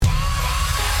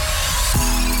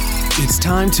It's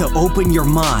time to open your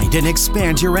mind and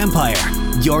expand your empire.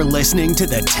 You're listening to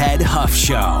The Ted Huff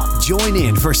Show. Join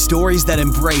in for stories that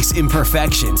embrace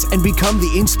imperfections and become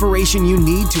the inspiration you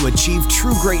need to achieve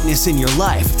true greatness in your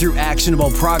life through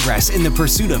actionable progress in the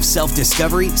pursuit of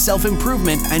self-discovery,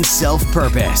 self-improvement, and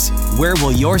self-purpose. Where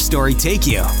will your story take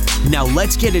you? Now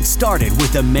let's get it started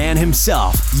with the man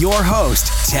himself, your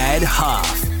host, Ted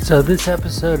Huff. So this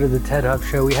episode of The Ted Huff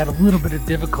Show, we had a little bit of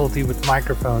difficulty with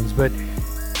microphones, but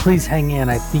please hang in.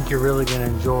 I think you're really going to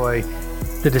enjoy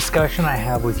the discussion I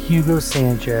have with Hugo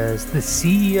Sanchez, the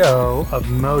CEO of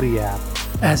Moti app.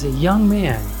 As a young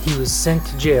man, he was sent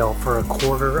to jail for a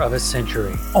quarter of a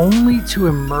century, only to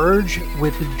emerge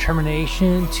with the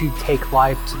determination to take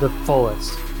life to the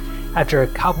fullest. After a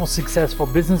couple successful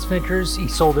business ventures, he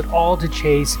sold it all to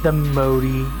chase the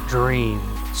Moti dream.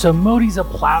 So Moti's a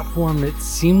platform that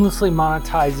seamlessly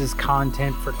monetizes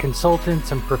content for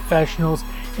consultants and professionals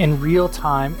in real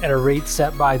time at a rate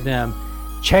set by them.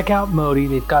 Check out Moti.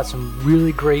 They've got some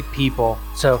really great people.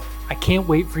 So I can't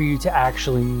wait for you to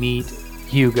actually meet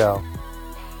Hugo.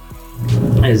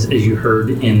 As you heard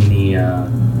in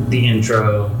the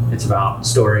intro, it's about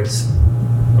stories,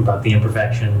 about the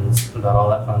imperfections, about all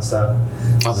that fun stuff.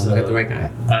 Oh, so, look at the right guy.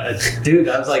 Dude,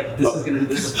 I was like,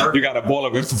 this is perfect. You got a ball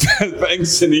of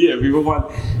imperfection here.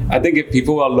 I think if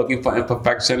people are looking for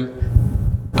imperfection,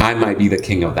 I might be the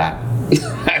king of that.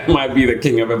 I might be the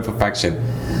king of imperfection.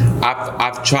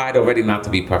 I've tried already not to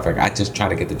be perfect. I just try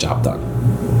to get the job done.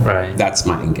 Right. That's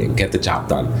my end game. Get the job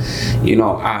done. You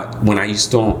know, when I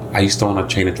used to own a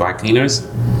chain of dry cleaners,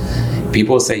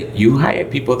 people say, you hire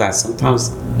people that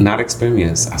sometimes not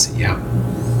experienced. I said, yeah.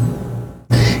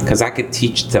 Because I could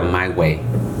teach them my way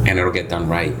and it'll get done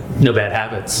right. No bad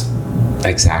habits.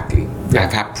 Exactly. Yeah.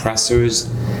 I've had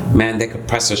pressers, man, they could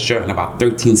press a shirt in about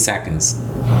 13 seconds,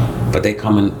 but they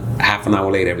come in half an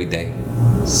hour late every day.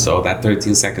 So that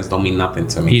 13 seconds don't mean nothing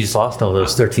to me. You just lost all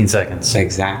those 13 seconds.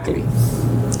 Exactly.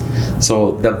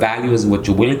 So the value is what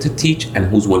you're willing to teach and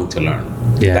who's willing to learn.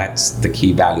 Yeah. That's the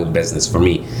key value of business for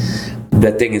me.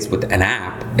 The thing is, with an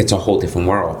app, it's a whole different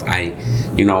world.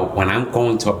 When I'm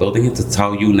going to a building to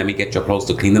tell you, let me get your clothes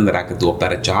to clean them, that I could do a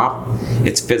better job,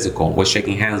 it's physical. We're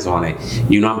shaking hands on it.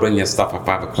 I'm bringing your stuff at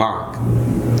 5 o'clock.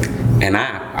 An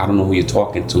app, I don't know who you're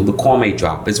talking to. The call may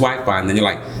drop. It's Wi-Fi, and then you're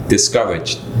like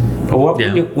discouraged. But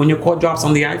when your call drops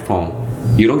on the iPhone,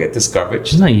 you don't get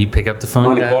discouraged. No, you pick up the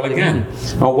phone and call again.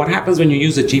 Or what happens when you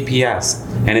use a GPS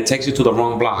and it takes you to the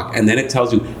wrong block and then it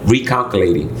tells you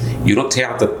recalculating? You don't tear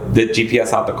out the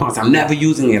GPS out the car. I'm never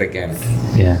using it again.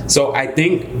 Yeah. So I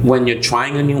think when you're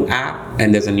trying a new app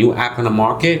and there's a new app in the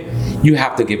market, you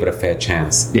have to give it a fair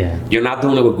chance. Yeah. You're not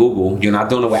doing it with Google. You're not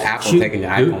doing it with Apple taking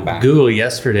your iPhone back. Google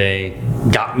yesterday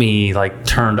got me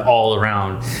turned all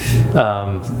around.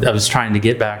 I was trying to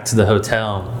get back to the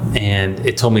hotel and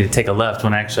it told me to take a left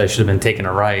when actually I should have been taking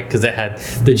a right because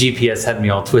the GPS had me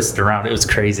all twisted around. It was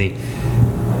crazy.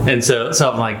 And so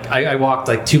I'm like, I walked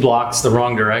 2 blocks the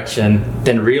wrong direction,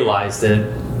 then realized it,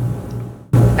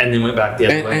 and then went back the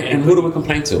other way. And who do we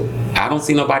complain to? I don't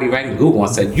see nobody writing Google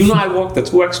and said, I walked the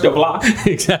 2 extra blocks.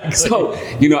 Exactly. So,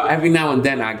 every now and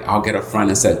then I'll get a friend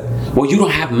and say, well, you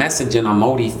don't have messaging on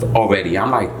Moti already.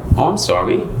 I'm like, oh, I'm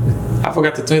sorry. I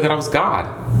forgot to tell you that I was God.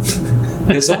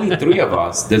 There's only 3 of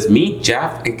us. There's me,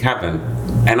 Jeff, and Kevin.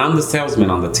 And I'm the salesman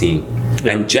on the team.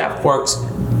 Yeah. And Jeff works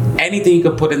anything you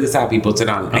could put in this app, he puts it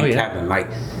on. And Kevin,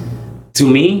 to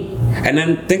me, and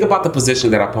then think about the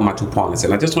position that I put my 2 partners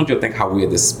in. I just want you to think how weird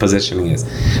this positioning is.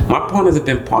 My partners have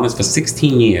been partners for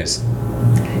 16 years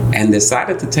and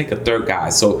decided to take a 3rd guy.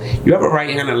 So you have a right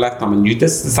hand and left arm and you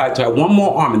just decide to have 1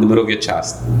 more arm in the middle of your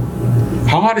chest.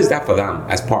 How hard is that for them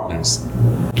as partners?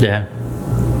 Yeah.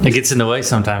 It gets in the way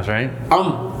sometimes, right?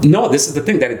 No, this is the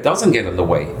thing, that it doesn't get in the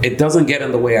way. It doesn't get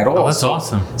in the way at all. Oh, that's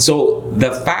awesome. So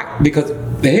the fact, because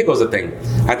here goes the thing.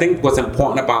 I think what's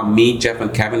important about me, Jeff,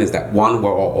 and Kevin is that, one,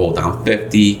 we're all old. I'm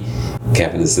 50.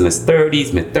 Kevin is in his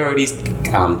 30s,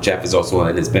 mid-30s. Jeff is also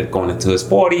in his going into his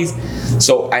 40s.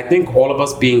 So I think all of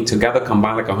us being together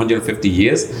combined 150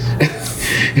 years,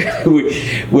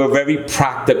 we're very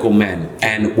practical men,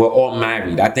 and we're all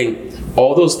married. I think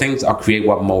all those things create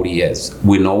what Moti is.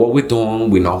 We know what we're doing.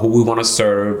 We know who we want to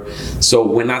serve. So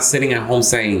we're not sitting at home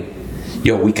saying,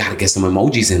 we got to get some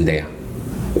emojis in there.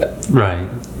 Right.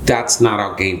 That's not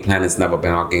our game plan. It's never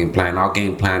been our game plan. Our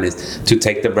game plan is to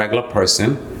take the regular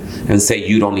person and say,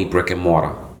 you don't need brick and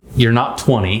mortar. You're not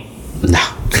 20. No.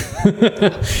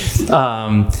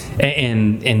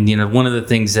 And one of the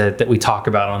things that we talk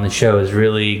about on the show is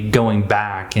really going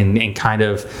back and kind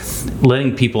of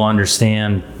letting people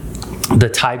understand the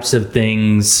types of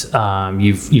things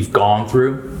you've gone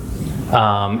through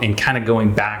and kind of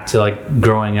going back to like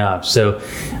growing up. So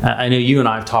I know you and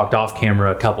I have talked off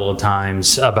camera a couple of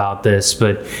times about this,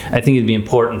 but I think it'd be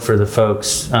important for the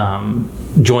folks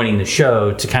joining the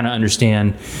show to kind of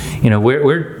understand,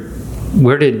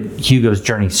 where did Hugo's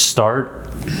journey start,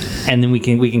 and then we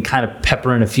can kind of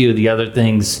pepper in a few of the other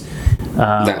things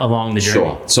along the journey.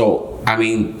 Sure. So I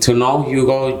mean, to know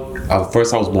Hugo,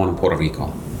 first I was born in Puerto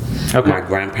Rico. Okay. My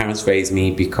grandparents raised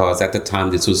me because at the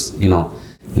time this was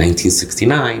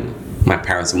 1969. My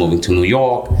parents are moving to New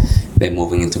York. They're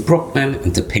moving into Brooklyn,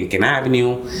 into Pinkin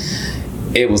Avenue.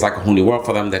 It was like a whole new world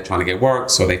for them. They're trying to get work,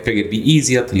 so they figured it'd be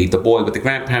easier to leave the boy with the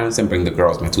grandparents and bring the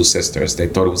girls, my two sisters. They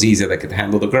thought it was easier, they could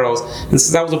handle the girls. And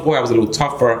since I was a boy, I was a little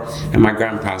tougher, and my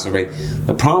grandparents were right.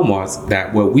 The problem was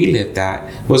that where we lived at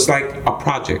was like a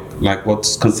project, like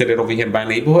what's considered over here by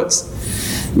neighborhoods.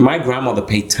 My grandmother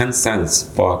paid 10 cents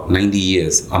for 90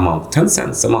 years a month. 10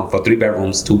 cents a month for 3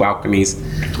 bedrooms, 2 balconies.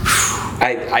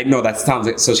 I know that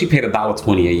sounds, so she paid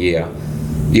 $1.20 a year.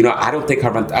 I don't think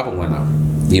her rent ever went up.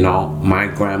 My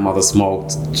grandmother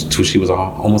smoked till she was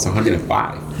almost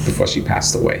 105 before she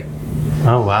passed away.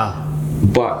 Oh, wow.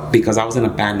 But because I was in a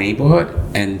bad neighborhood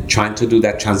and trying to do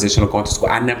that transition of going to school,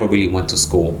 I never really went to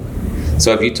school.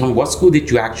 So if you told me, what school did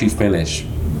you actually finish?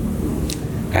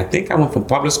 I think I went from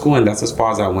public school, and that's as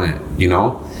far as I went,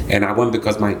 And I went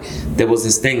because there was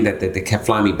this thing that they kept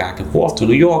flying me back and forth to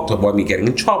New York to avoid me getting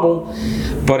in trouble.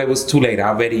 But it was too late. I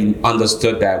already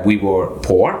understood that we were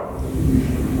poor,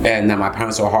 and that my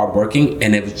parents were hardworking,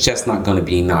 and it was just not going to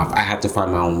be enough. I had to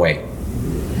find my own way.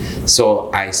 So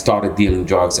I started dealing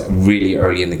drugs really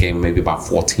early in the game, maybe about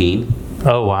 14.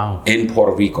 Oh, wow. In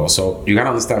Puerto Rico. So you got to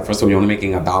understand, first of all, you're only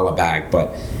making $1 a bag,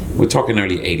 but we're talking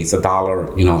early 80s,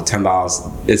 $1,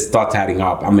 $10. It starts adding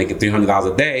up. I'm making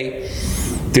 $300 a day.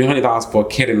 $300 for a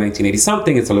kid in 1980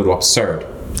 something, it's a little absurd.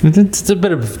 It's a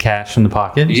bit of cash in the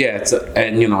pocket. Yeah,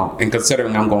 and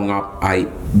considering I'm going up,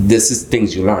 this is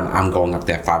things you learn. I'm going up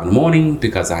there at 5 in the morning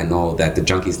because I know that the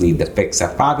junkies need the fix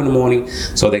at 5 in the morning,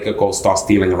 so they could go start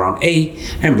stealing around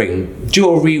 8 and bring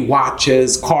jewelry,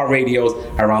 watches, car radios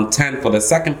around 10 for the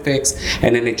second fix,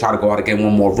 and then they try to go out and get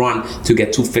one more run to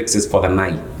get 2 fixes for the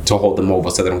night to hold them over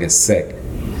so they don't get sick.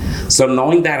 So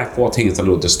knowing that at 14 is a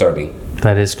little disturbing.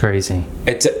 That is crazy.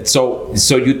 So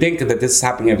you think that this is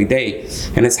happening every day,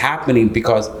 and it's happening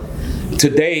because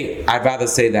today I'd rather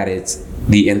say that it's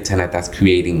the internet that's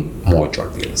creating more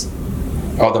drug dealers,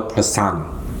 or the persona.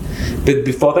 But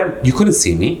before that, you couldn't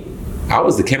see me. I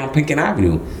was the kid on Pinkin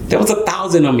Avenue. There was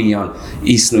 1,000 of me on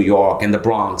East New York and the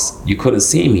Bronx. You couldn't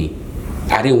see me.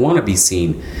 I didn't want to be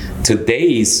seen.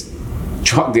 Today's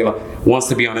drug dealer wants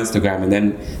to be on Instagram, and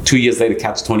then 2 years later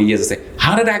catch 20 years and say,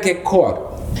 how did I get caught?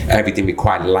 Everything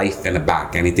required life in the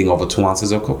back. Anything over 2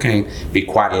 ounces of cocaine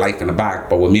required life in the back,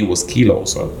 but with me it was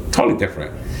kilos, so totally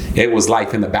different. It was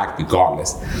life in the back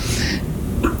regardless.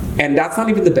 And that's not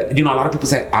even the best. A lot of people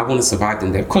say, I want to survive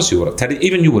in there. Of course you would have. Teddy,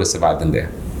 even you would have survived in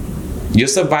there. Your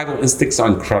survival instincts are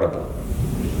incredible.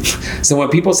 So when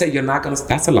people say you're not going to,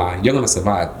 that's a lie. You're going to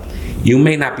survive. You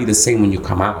may not be the same when you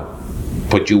come out,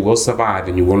 but you will survive,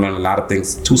 and you will learn a lot of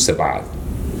things to survive.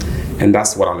 And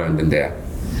that's what I learned in there.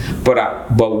 But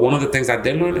one of the things I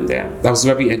did learn in there that was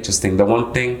very interesting, the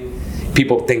one thing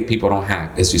people think people don't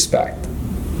have is respect.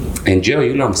 In jail,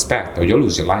 you learn respect or you'll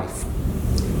lose your life.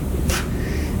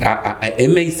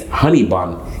 Inmate's honey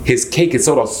bun, his cake and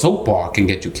soda soap bar can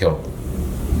get you killed.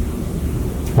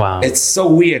 Wow. It's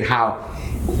so weird how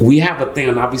we have a thing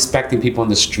of not respecting people on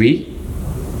the street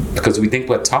because we think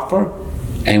we're tougher,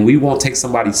 and we won't take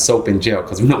somebody's soap in jail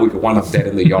because we know we could wind up dead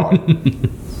in the yard.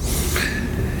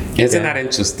 Isn't that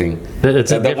interesting?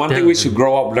 The one thing we should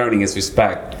grow up learning is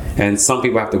respect, and some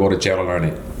people have to go to jail to learn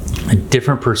it. A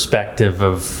different perspective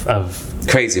of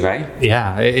crazy, right?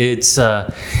 Yeah, it's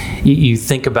you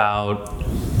think about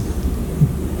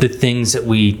the things that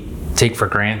we take for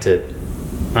granted.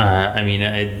 I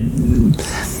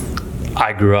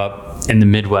grew up in the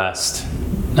Midwest,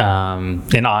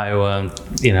 in Iowa.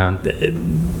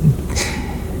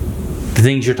 The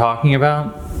things you're talking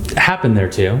about happen there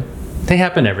too. They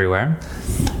happen everywhere.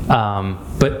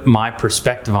 But my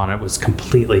perspective on it was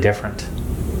completely different.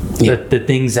 Yeah. The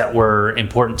things that were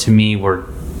important to me were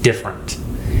different.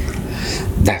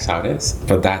 That's how it is.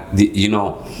 But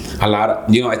a lot of,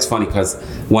 it's funny because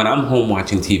when I'm home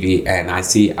watching TV and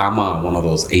I'm one of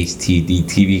those HTD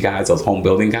TV guys, those home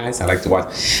building guys I like to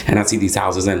watch, and I see these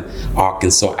houses in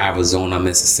Arkansas, Arizona,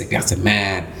 Mississippi. I said,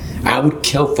 man, I would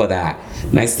kill for that.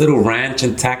 Nice little ranch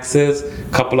in Texas,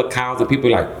 couple of cows, and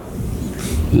people are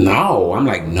like, no. I'm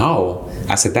like, no.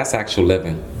 I said, that's actual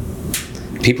living.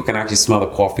 People can actually smell the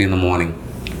coffee in the morning.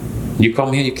 You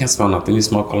come here, you can't smell nothing. You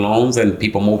smell colognes and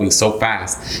people moving so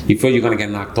fast. You feel you're gonna get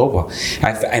knocked over.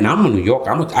 And I'm in New York.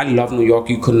 I love New York.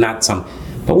 You could not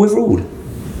but we're rude.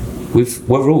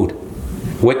 We're rude.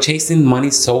 We're chasing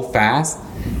money so fast.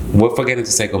 We're forgetting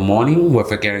to say good morning. We're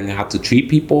forgetting how to treat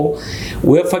people.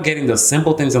 We're forgetting the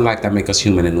simple things in life that make us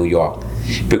human in New York.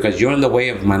 Because you're in the way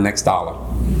of my next dollar.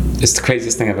 It's the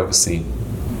craziest thing I've ever seen.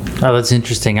 Oh, that's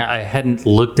interesting. I hadn't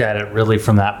looked at it really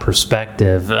from that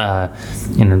perspective. I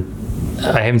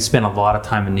haven't spent a lot of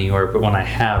time in New York, but when I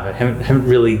haven't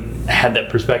really had that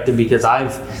perspective because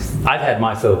I've had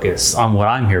my focus on what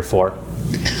I'm here for.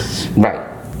 Right.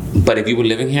 But if you were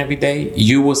living here every day,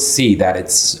 you will see that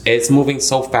it's moving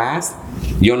so fast.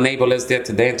 Your neighbor lives there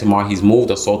today and tomorrow he's moved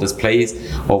or sold his place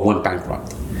or went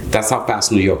bankrupt. That's how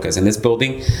fast New York is. In this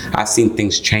building, I've seen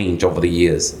things change over the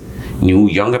years. New,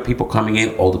 younger people coming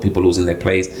in, older people losing their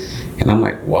place. And I'm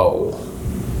like, whoa.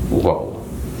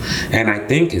 And I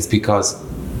think it's because,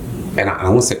 and I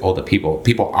won't say older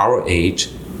people our age,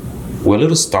 we're a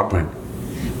little stubborn.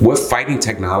 We're fighting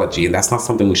technology, and that's not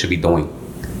something we should be doing.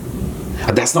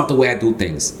 That's not the way I do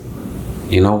things.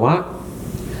 You know what?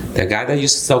 The guy that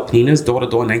used to sell cleaners door to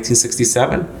door in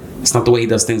 1967, it's not the way he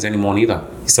does things anymore either.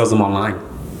 He sells them online.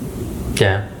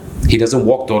 Yeah. He doesn't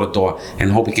walk door to door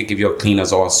and hope he can give you a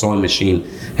cleaners or a sewing machine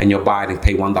and you'll buy it and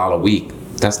pay $1 a week.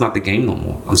 That's not the game no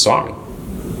more. I'm sorry.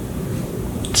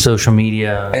 Social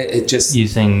media,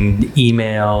 using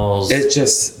emails.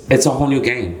 It's a whole new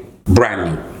game.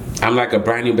 Brand new. I'm like a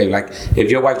brand new baby. Like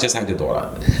if your wife just had your daughter,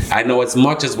 I know as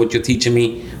much as what you're teaching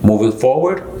me moving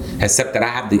forward, except that I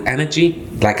have the energy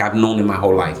like I've known in my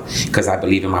whole life because I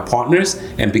believe in my partners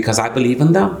and because I believe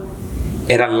in them,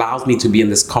 it allows me to be in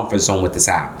this comfort zone with this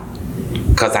app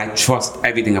because I trust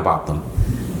everything about them.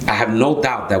 I have no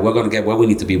doubt that we're going to get where we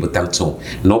need to be with them too.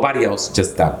 Nobody else,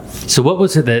 just them. So what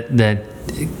was it that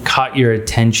caught your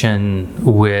attention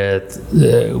with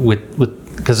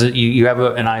because you have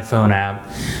an iPhone app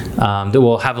that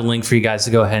will have a link for you guys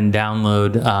to go ahead and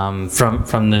download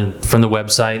from the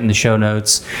website in the show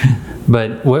notes.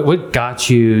 But what got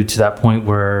you to that point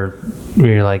where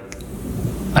you're like,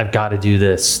 I've got to do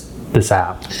this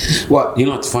app? Well, you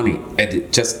know, it's funny.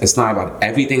 It's not about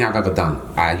everything I've ever done.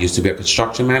 I used to be a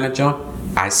construction manager.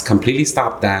 I completely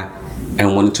stopped that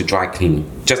and went into dry cleaning,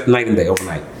 just night and day,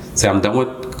 overnight. So I'm done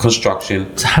with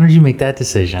construction. So how did you make that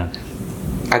decision?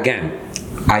 Again,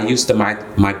 I used to,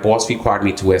 my boss required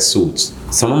me to wear suits.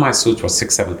 Some of my suits were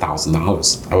 $6,000,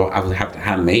 $7,000. I would have to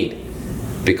hand made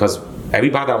because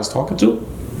everybody I was talking to,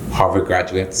 Harvard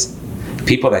graduates,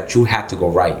 people that you had to go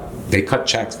right. They cut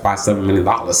checks $5-7 million.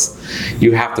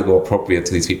 You have to go appropriate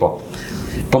to these people.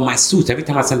 But my suits, every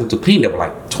time I sent them to clean, they were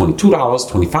like $22,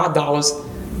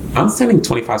 $25. I'm sending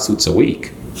 25 suits a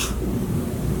week.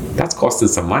 That's costing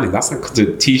some money. That's like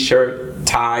the t-shirt,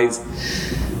 ties.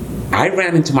 I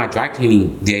ran into my dry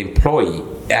cleaning, the employee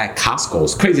at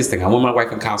Costco's. Craziest thing. I went with my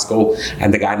wife in Costco,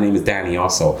 and the guy name is Danny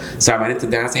also. So I ran into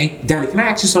Danny and said, hey, Danny, can I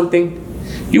ask you something?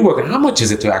 You working, how much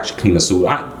is it to actually clean a suit?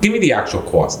 Give me the actual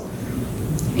cost.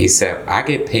 He said, I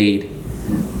get paid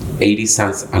 80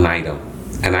 cents an item.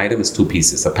 An item is 2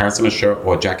 pieces, a pants and a shirt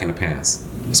or a jacket and a pants.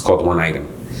 It's called one item.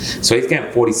 So he's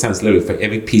getting 40 cents literally for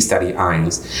every piece that he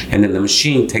irons. And then the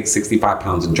machine takes 65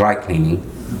 pounds in dry cleaning.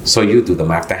 So you do the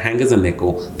math. The hanger's a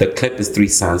nickel. The clip is 3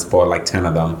 cents for like 10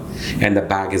 of them. And the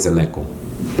bag is a nickel.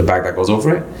 The bag that goes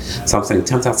over it. So I'm saying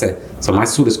 10 cents. I said, so my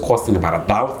suit is costing about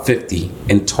 $1.50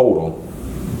 in total.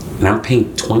 And I'm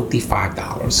paying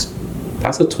 $25.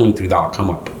 That's a $23 come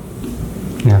up.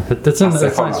 Yeah, that's a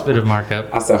nice bit of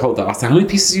markup. I said, hold up. I said, how many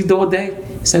pieces you do a day?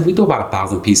 He said, we do about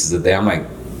 1,000 pieces a day. I'm like,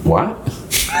 what?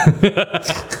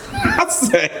 I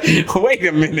said, wait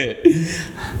a minute.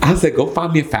 I said, go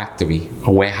find me a factory,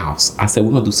 a warehouse. I said,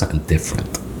 we're going to do something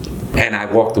different. And I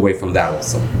walked away from that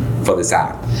also for this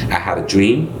app. I had a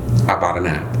dream about an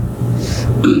app.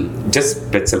 Just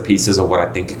bits and pieces of what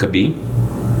I think it could be.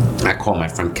 I called my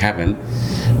friend Kevin,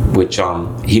 which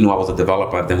he knew I was a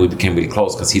developer. Then we became really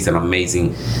close because he's an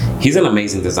amazing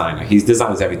designer. He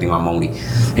designs everything on Moni,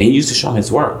 and he used to show me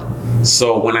his work.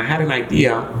 So when I had an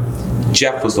idea,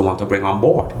 Jeff was the one to bring on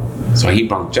board. So he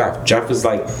brought Jeff. Jeff is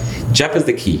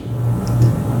the key.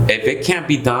 If it can't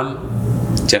be done,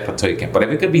 Jeff will tell you can't. But if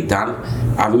it could be done,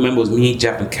 I remember it was me,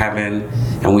 Jeff, and Kevin,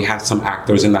 and we had some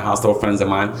actors in the house that were friends of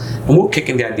mine, and we were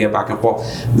kicking the idea back and forth.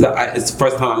 It's the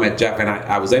first time I met Jeff, and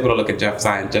I was able to look at Jeff's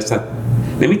eye and just said,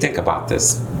 let me think about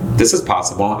this. This is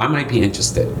possible. I might be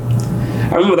interested.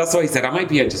 I remember that's what he said. I might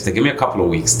be interested. Give me a couple of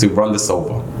weeks to run this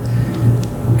over.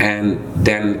 And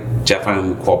then Jeff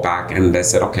and I called back, and they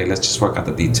said, okay, let's just work out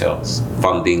the details.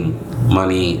 Funding,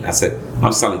 money. I said,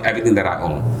 I'm selling everything that I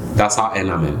own. That's how end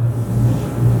I'm in.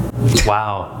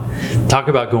 Wow. Talk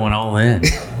about going all in.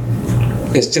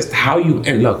 It's just how you,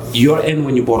 and look, you're in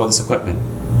when you bought all this equipment.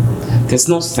 There's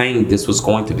no saying this was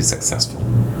going to be successful,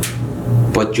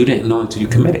 but you didn't know until you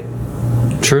committed.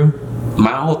 True.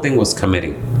 My whole thing was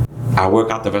committing. I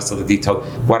work out the rest of the detail.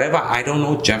 Whatever I don't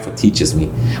know, Jeff teaches me.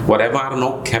 Whatever I don't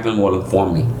know, Kevin will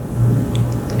inform me.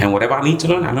 And whatever I need to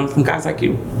learn, I learn from guys like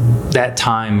you. That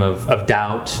time of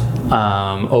doubt,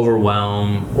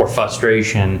 overwhelm, or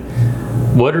frustration,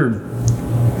 what are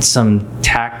some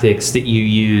tactics that you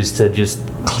use to just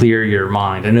clear your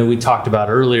mind? I know we talked about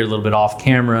earlier a little bit off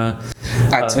camera.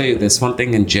 I tell you, there's one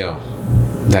thing in jail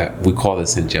that we call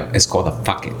this in jail. It's called the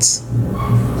fuck it's.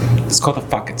 It's called the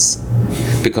fuck it's.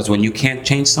 Because when you can't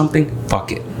change something,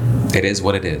 fuck it. It is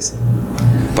what it is.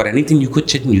 But anything you could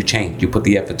change, you change. You put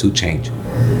the effort to change.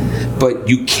 But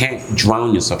you can't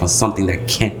drown yourself on something that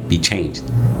can't be changed.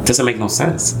 It doesn't make no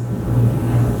sense.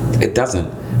 It doesn't.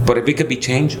 But if it could be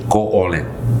changed, go all in.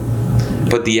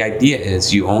 But the idea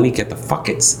is you only get the fuck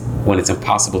it's when it's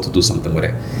impossible to do something with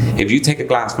it. If you take a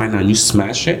glass right now and you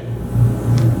smash it,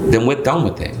 then we're done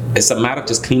with it. It's a matter of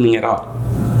just cleaning it up.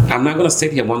 I'm not going to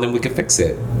sit here wondering we can fix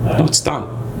it. No, it's done.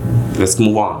 Let's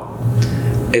move on.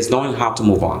 It's knowing how to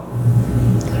move on.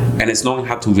 And it's knowing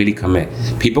how to really commit.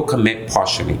 People commit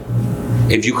partially.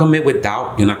 If you commit with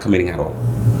doubt, you're not committing at all.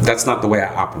 That's not the way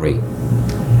I operate.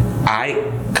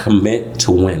 I commit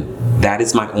to win. That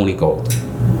is my only goal.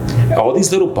 All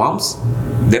these little bumps,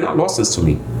 they're not losses to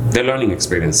me. They're learning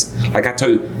experience. Like I tell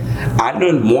you, I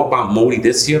learned more about Modi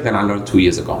this year than I learned 2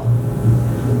 years ago.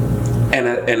 And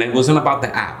it wasn't about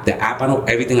the app. The app, I know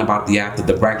everything about the app, the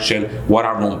direction, what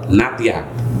I want, not the app.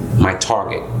 My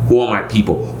target, who are my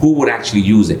people, who would actually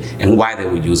use it and why they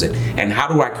would use it. And how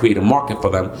do I create a market for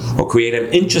them or create them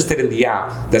interested in the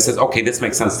app that says, okay, this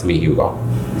makes sense to me, Hugo.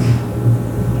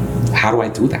 How do I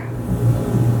do that?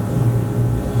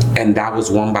 And that was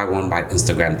one by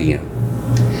Instagram DM.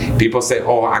 People say,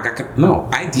 oh, no,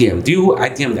 I DM'd you. I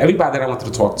DM'd everybody that I wanted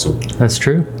to talk to. That's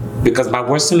true. Because my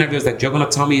worst scenario is that you're going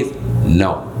to tell me is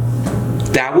no.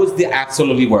 That was the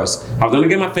absolutely worst. I was going to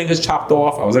get my fingers chopped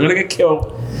off. I was going to get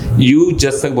killed. You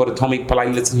just would have told me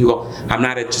politely, listen, Hugo, I'm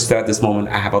not interested at this moment.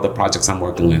 I have other projects I'm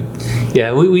working with.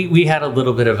 Yeah, we had a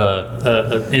little bit of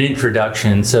an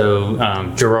introduction. So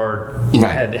Gerard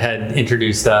had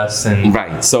introduced us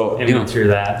and so and went through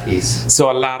that piece. So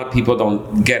a lot of people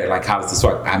don't get it. Like, how does this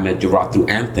work? I met Gerard through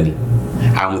Anthony.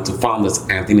 I went to Founders.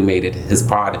 Anthony made it his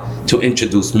part to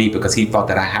introduce me because he felt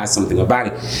that I had something about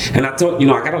it. And I thought,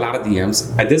 I got a lot of DMs.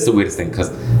 This is the weirdest thing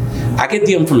because I get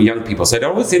DM from young people. So it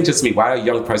always interests me why a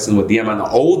young person would DM an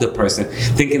older person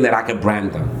thinking that I can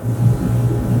brand them.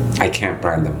 I can't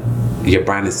brand them. Your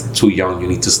brand is too young. You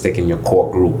need to stick in your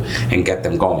core group and get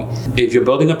them going. If you're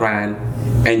building a brand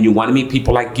and you want to meet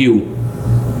people like you,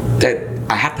 that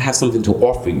I have to have something to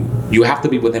offer you. You have to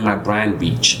be within my brand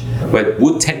reach. But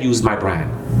would Ted use my brand?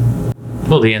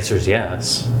 Well, the answer is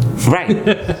yes. Right.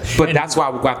 But that's why I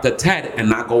would go after Ted and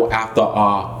not go after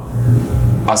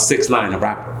a 6ix9ine, a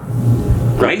rapper.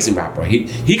 Amazing rapper.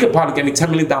 He could probably get me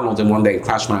 10 million downloads in one day and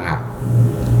crash my app.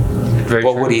 Very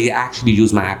but true. would he actually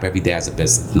use my app every day as a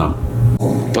business? No.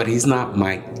 But he's not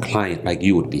my client like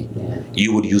you would be.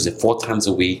 You would use it 4 times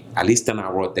a week, at least an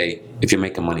hour a day, if you're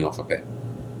making money off of it.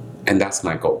 And that's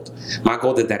my goal. My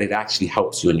goal is that it actually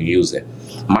helps you when you use it.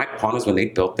 My partners, when they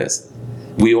built this,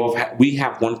 we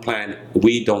have one plan.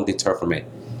 We don't deter from it.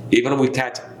 Even if we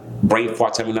catch brain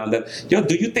farts every now and then,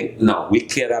 do you think? No, we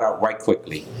clear that out right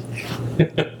quickly.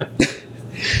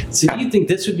 So do you think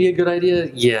this would be a good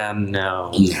idea? Yeah,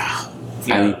 no.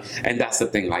 I mean, and that's the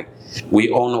thing. Like,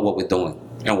 we all know what we're doing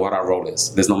and what our role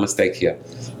is. There's no mistake here.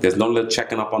 There's no little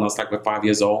checking up on us like we're 5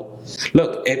 years old.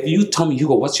 Look, if you told me,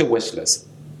 Hugo, what's your wish list?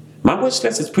 My wish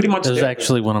list is pretty much. That was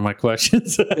actually one of my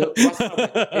questions.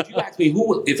 If you ask me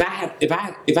if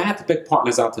I had to pick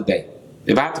partners out today,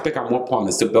 if I had to pick out more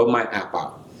partners to build my app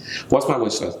out, what's my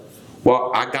wish list?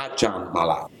 Well, I got John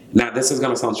Malak. Now, this is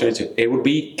gonna sound strange. It would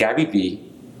be Gary Vee,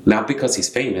 not because he's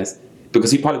famous,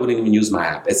 because he probably wouldn't even use my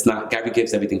app. It's not. Gary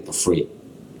gives everything for free.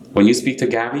 When you speak to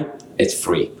Gary, it's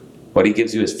free. What he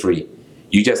gives you is free.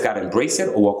 You just gotta embrace it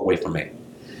or walk away from it.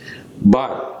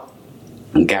 But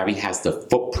Gary has the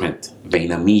footprint,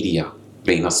 VaynerMedia,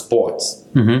 Vayner Sports.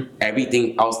 Mm-hmm.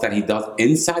 Everything else that he does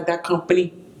inside that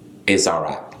company is our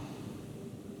app.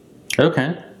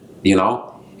 Okay.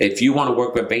 If you want to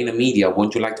work with VaynerMedia,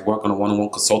 wouldn't you like to work on a one-on-one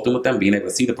consulting with them, being able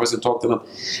to see the person, talk to them,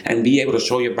 and be able to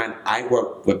show your brand? I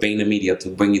work with VaynerMedia to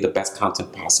bring you the best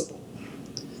content possible.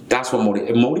 That's what Modi.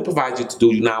 If Modi provides you to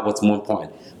do now, what's more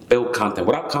important? Build content.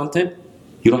 Without content,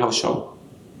 you don't have a show.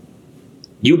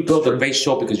 You build a great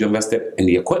show because you invested in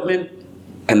the equipment,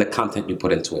 and the content you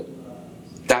put into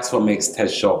it. That's what makes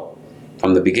Ted's show.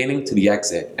 From the beginning to the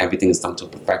exit, everything is done to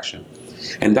perfection.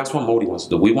 And that's what Modi wants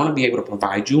to do. We want to be able to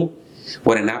provide you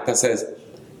with an app that says,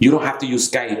 you don't have to use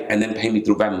Skype and then pay me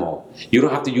through Venmo. You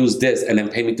don't have to use this and then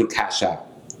pay me through Cash App.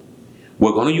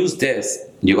 We're going to use this,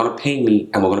 you're going to pay me,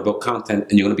 and we're going to build content,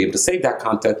 and you're going to be able to save that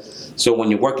content. So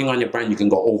when you're working on your brand, you can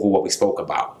go over what we spoke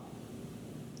about.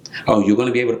 Oh, you're going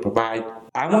to be able to provide.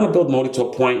 I want to build Modi to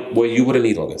a point where you wouldn't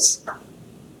need all this.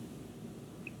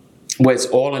 Where it's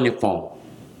all on your phone.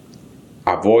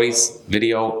 Our voice,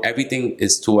 video, everything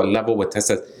is to a level where Ted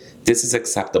says, this is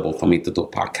acceptable for me to do a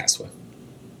podcast with.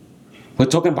 We're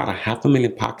talking about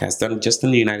 500,000 podcasts done just in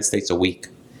the United States a week.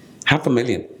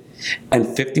 500,000. And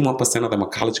 51% of them are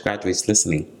college graduates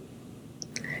listening.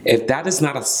 If that is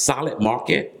not a solid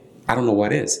market, I don't know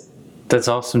what is. That's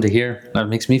awesome to hear. That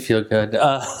makes me feel good.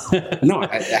 No,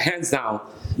 hands down,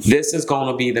 this is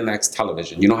going to be the next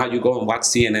television. You know how you go and watch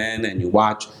CNN and you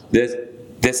watch this?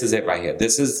 This is it right here.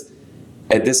 This is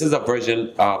a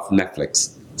version of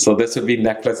Netflix. So this would be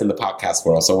Netflix in the podcast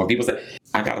world. So when people say,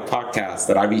 I got a podcast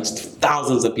that I reached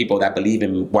thousands of people that believe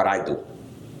in what I do.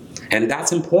 And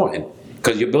that's important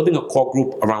because you're building a core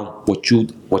group around what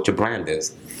your brand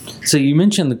is. So you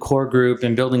mentioned the core group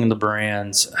and building the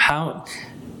brands.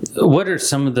 What are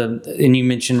some of and you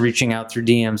mentioned reaching out through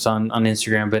DMs on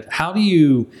Instagram, but how do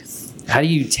you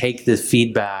take the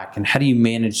feedback and how do you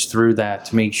manage through that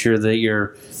to make sure that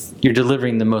you're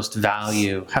delivering the most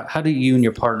value? How do you and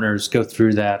your partners go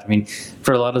through that? I mean,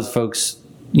 for a lot of the folks,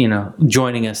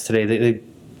 joining us today,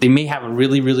 they may have a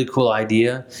really, really cool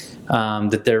idea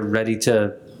that they're ready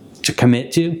to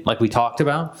commit to, like we talked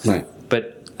about. Right.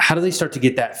 But how do they start to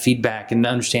get that feedback and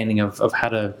understanding of how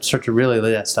to start to really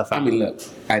lay that stuff out? I mean, look,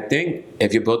 I think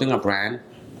if you're building a brand,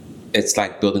 it's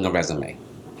like building a resume.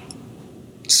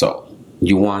 So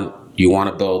you want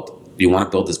to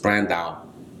build this brand out,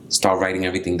 start writing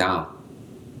everything down.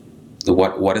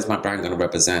 What is my brand going to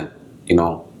represent?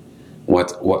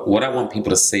 What I want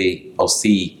people to say or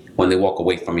see when they walk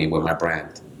away from me with my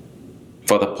brand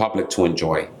for the public to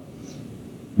enjoy.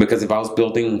 Because if I was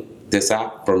building this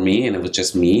app for me and it was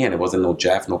just me and it wasn't no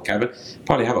Jeff, no Kevin,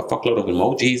 probably have a fuckload of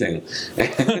emojis and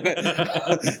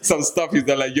some stuff you'll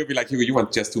be like, you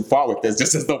went just too far with this.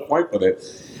 Just there's no point for it.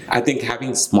 I think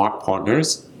having smart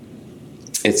partners,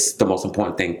 it's the most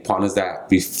important thing. Partners that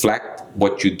reflect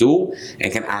what you do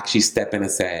and can actually step in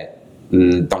and say,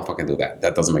 don't fucking do that.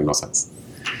 That doesn't make no sense.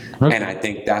 Okay. And I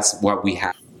think that's what we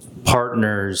have.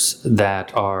 Partners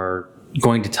that are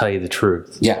going to tell you the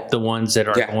truth. Yeah. The ones that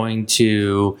are going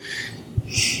to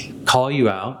call you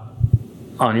out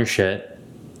on your shit.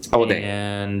 All day.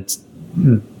 And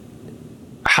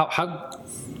how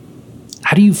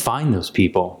do you find those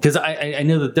people? Because I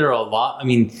know that there are a lot. I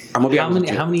mean, I'm gonna be honest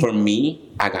with you. For me,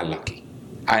 I got lucky.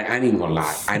 I ain't even gonna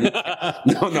lie.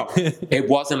 No. It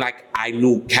wasn't like I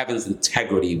knew Kevin's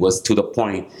integrity was to the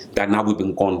point that now we've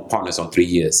been going partners on 3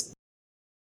 years.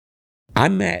 I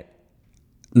met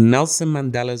Nelson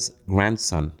Mandela's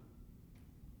grandson.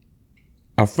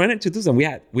 A friend introduced him.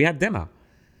 We had dinner.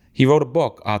 He wrote a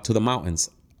book, To the Mountains.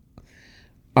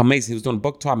 Amazing. He was doing a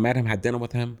book tour. I met him, had dinner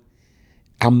with him.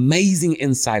 Amazing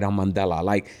insight on Mandela.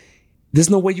 Like, there's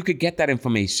no way you could get that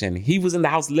information. He was in the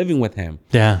house living with him.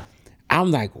 Yeah. I'm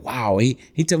like, wow. He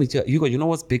told me, you know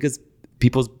what's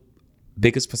people's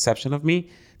biggest perception of me?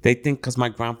 They think because my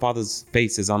grandfather's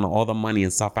face is on all the money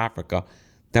in South Africa,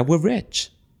 that we're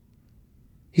rich.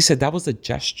 He said that was a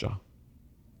gesture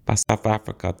by South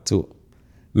Africa to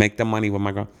make the money with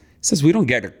my grandfather. He says, we don't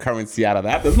get a currency out of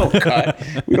that. There's no cut.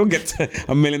 We don't get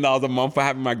 $1 million a month for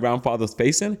having my grandfather's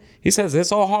face in. He says,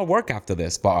 it's all hard work after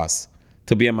this for us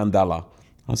to be a Mandela.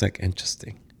 I was like,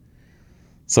 interesting.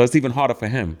 So it's even harder for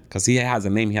him because he has a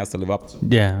name he has to live up to.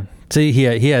 Yeah. See,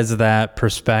 he has that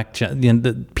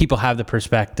perspective. People have the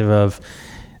perspective of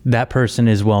that person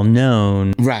is well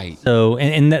known. Right. So,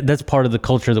 and that's part of the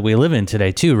culture that we live in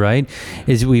today too, right?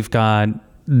 Is we've got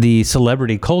the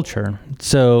celebrity culture.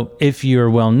 So if you're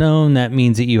well known, that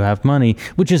means that you have money,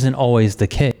 which isn't always the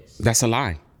case. That's a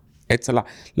lie. It's a lie.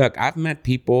 Look, I've met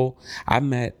people,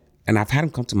 and I've had them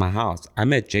come to my house. I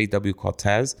met J.W.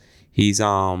 Cortez. He's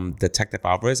Detective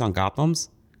Alvarez on Gotham's.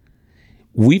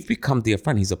 We've become dear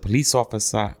friends. He's a police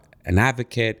officer, an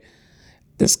advocate.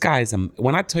 This guy is,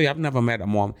 when I tell you I've never met a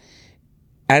more,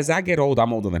 as I get old,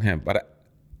 I'm older than him. But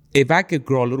if I could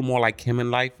grow a little more like him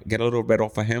in life, get a little bit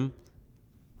off of him,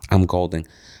 I'm golden.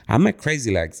 I met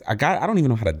Crazy Legs. I don't even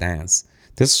know how to dance.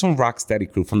 This is from Rocksteady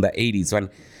crew from the 80s when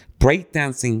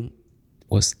breakdancing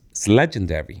was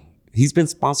legendary. He's been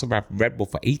sponsored by Red Bull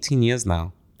for 18 years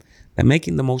now. They're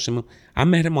making the motion move. I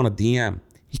met him on a DM.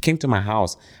 He came to my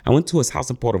house. I went to his house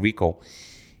in Puerto Rico.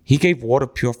 He gave water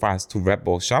purifiers to Red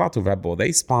Bull. Shout out to Red Bull.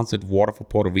 They sponsored water for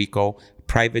Puerto Rico,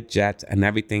 private jets and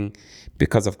everything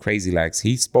because of Crazy Legs.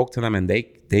 He spoke to them and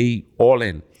they all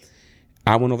in.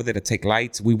 I went over there to take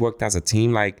lights. We worked as a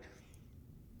team. Like,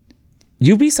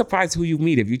 you'd be surprised who you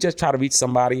meet if you just try to reach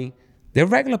somebody. They're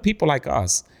regular people like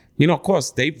us. You know, of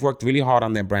course, they've worked really hard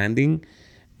on their branding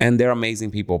and they're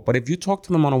amazing people. But if you talk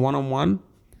to them on a one-on-one,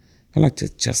 they're like,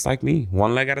 just like me,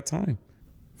 one leg at a time.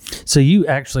 So you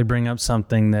actually bring up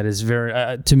something that is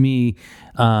very, to me,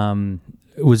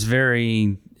 was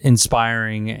very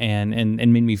inspiring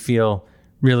and made me feel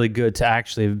really good to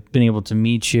actually have been able to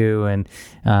meet you. And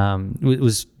it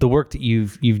was the work that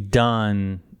you've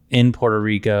done in Puerto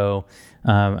Rico.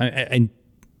 I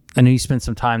know you spent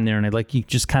some time there, and I'd like you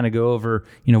just kind of go over,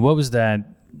 what was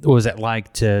that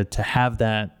like to have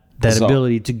that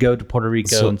ability to go to Puerto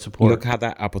Rico and support? Look how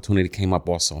that opportunity came up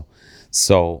also.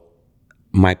 So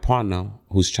my partner,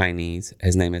 who's Chinese,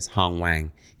 his name is Hong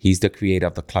Wang. He's the creator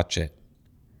of the Clutch It.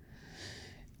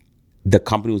 The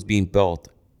company was being built.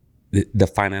 The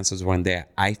finances weren't there.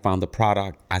 I found the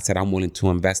product. I said, I'm willing to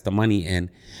invest the money in,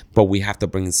 but we have to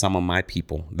bring in some of my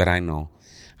people that I know.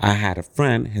 I had a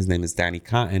friend, his name is Danny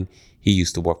Cotton. He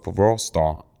used to work for World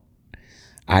Star.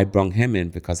 I brought him in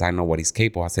because I know what he's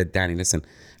capable. I said, Danny, listen,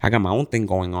 I got my own thing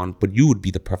going on, but you would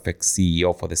be the perfect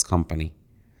CEO for this company.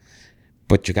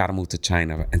 But you got to move to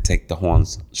China and take the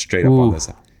horns straight up on this.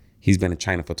 He's been in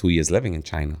China for 2 years, living in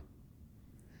China.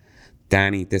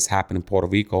 Danny, this happened in Puerto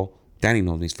Rico. Danny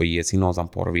knows me for years. He knows I'm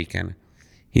Puerto Rican.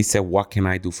 He said, what can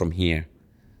I do from here?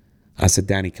 I said,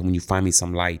 Danny, can you find me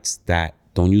some lights that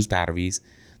don't use batteries,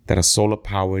 that are solar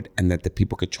powered, and that the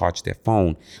people could charge their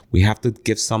phone? We have to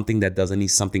give something that doesn't need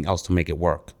something else to make it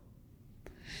work.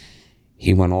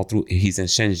 He went all through. He's in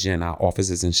Shenzhen. Our office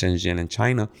is in Shenzhen in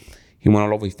China. He went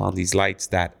all over. He found these lights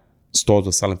that stores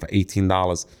were selling for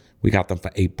 $18. We got them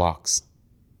for $8.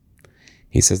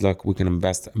 He says, look, we can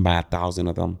invest and buy 1,000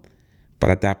 of them. But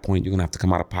at that point, you're going to have to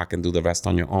come out of pocket and do the rest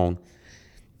on your own.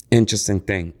 Interesting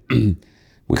thing.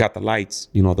 We got the lights,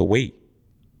 the weight.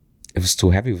 It was too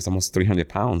heavy. It was almost 300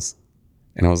 pounds.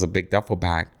 And it was a big duffel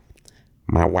bag.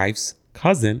 My wife's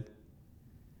cousin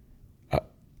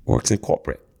works in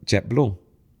corporate, JetBlue.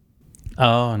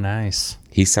 Oh, nice.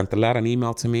 He sent a letter, an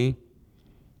email to me.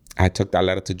 I took that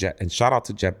letter to Jet, and shout out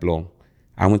to JetBlue.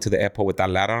 I went to the airport with that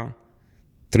letter,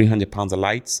 300 pounds of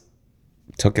lights,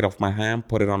 took it off my hand,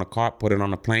 put it on a cart, put it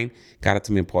on a plane, got it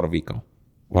to me in Puerto Rico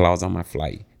while I was on my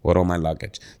flight with all my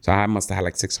luggage. So I must have had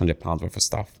like 600 pounds worth of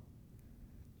stuff.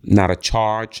 Not a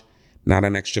charge, not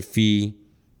an extra fee.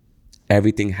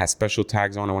 Everything had special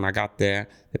tags on it. When I got there,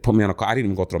 they put me on a car. I didn't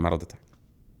even go through a metal detector.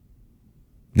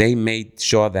 They made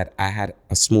sure that I had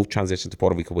a smooth transition to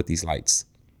Puerto Rico with these lights.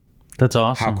 That's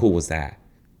awesome. How cool was that?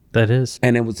 That is.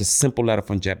 And it was a simple letter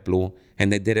from JetBlue,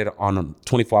 and they did it on a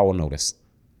 24-hour notice.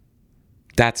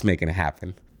 That's making it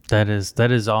happen. That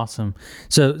is awesome.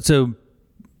 So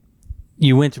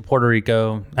you went to Puerto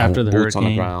Rico after the boots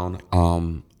hurricane. On the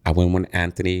ground. I went with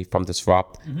Anthony from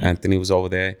Disrupt. Mm-hmm. Anthony was over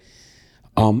there.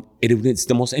 It's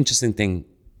the most interesting thing.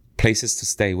 Places to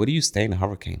stay. Where do you stay in a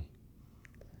hurricane?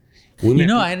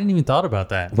 I hadn't even thought about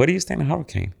that. Where do you stay in a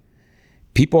hurricane?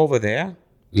 People over there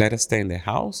let us stay in their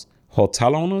house.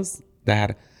 Hotel owners that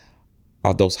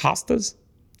had those hostels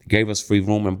gave us free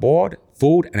room and board,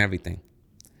 food, and everything.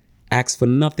 Asked for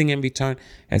nothing in return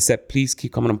except please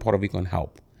keep coming to Puerto Rico and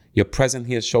help. Your presence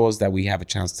here shows that we have a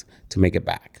chance to make it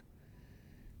back.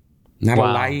 Not a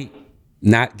light,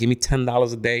 not give me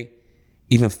 $10 a day,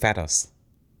 even fed us.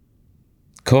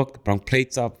 Cooked, brought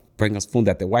plates up, bring us food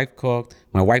that the wife cooked.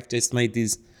 My wife just made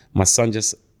these. My son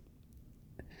just.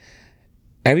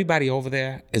 Everybody over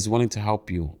there is willing to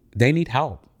help you. They need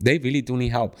help. They really do need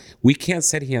help. We can't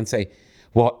sit here and say,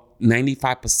 well,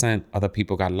 95% of the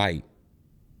people got light.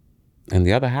 And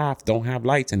the other half don't have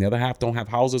lights. And the other half don't have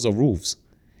houses or roofs.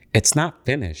 It's not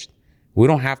finished. We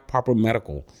don't have proper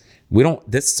medical.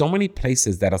 There's so many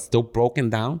places that are still broken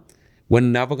down. We're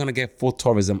never going to get full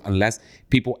tourism unless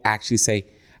people actually say,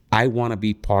 I want to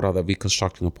be part of the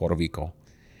reconstruction of Puerto Rico.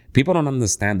 People don't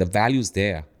understand the value's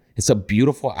there. It's a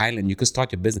beautiful island. You can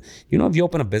start your business. If you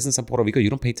open a business in Puerto Rico, you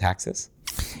don't pay taxes.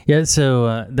 Yeah,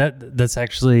 so that's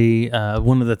actually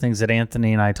one of the things that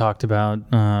Anthony and I talked about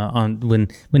on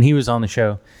when he was on the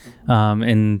show,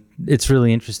 and it's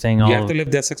really interesting. You have to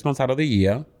live there 6 months out of the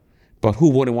year, but who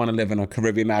wouldn't want to live in a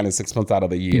Caribbean island 6 months out of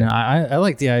the year? I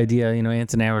like the idea.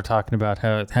 Anthony and I were talking about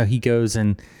how he goes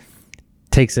and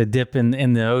takes a dip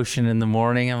in the ocean in the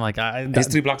morning. I'm like, He's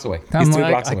 3 blocks away. I'm He's 3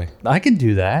 like, blocks away. I can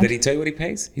do that. Did he tell you what he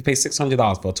pays? He pays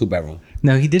 $600 for a 2-bedroom.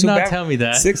 No, he did not tell me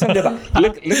that. $600.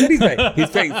 Look what he's paying. He's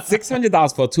paying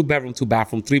 $600 for a 2-bedroom,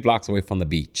 2-bathroom, 3 blocks away from the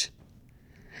beach.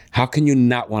 How can you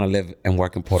not want to live and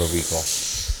work in Puerto Rico?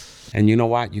 And you know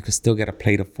what? You can still get a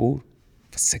plate of food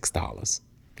for $6.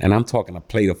 And I'm talking a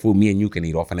plate of food me and you can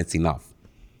eat off, and it's enough.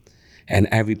 And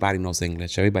everybody knows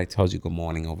English. Everybody tells you good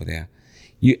morning over there.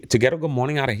 To get a good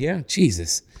morning out of here,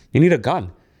 Jesus, you need a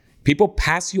gun. People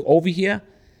pass you over here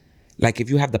like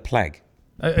if you have the plague.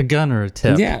 A gun or a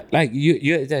tip. Yeah, like you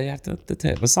have the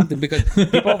tip or something, because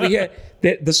people over here,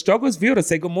 the struggle is real to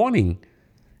say good morning.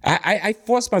 I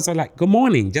force myself like, good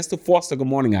morning, just to force the good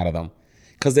morning out of them,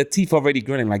 because their teeth already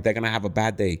grinning like they're going to have a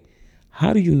bad day.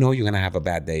 How do you know you're going to have a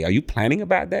bad day? Are you planning a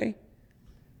bad day?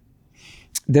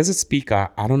 There's a speaker,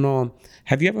 I don't know.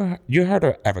 Have you heard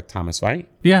of Eric Thomas, right?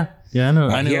 Yeah, I know.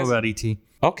 I know about ET.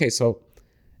 Okay, so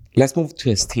let's move to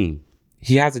his team.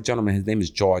 He has a gentleman, his name is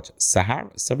George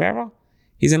Savera.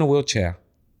 He's in a wheelchair.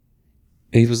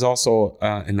 He was also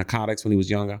in narcotics when he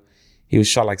was younger. He was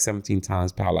shot like 17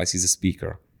 times, paralyzed. He's a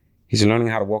speaker. He's learning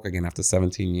how to walk again after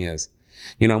 17 years.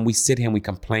 And we sit here and we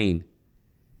complain.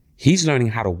 He's learning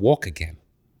how to walk again.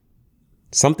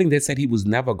 Something they said he was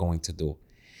never going to do.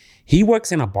 He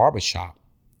works in a barbershop.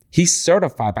 He's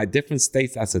certified by different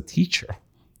states as a teacher.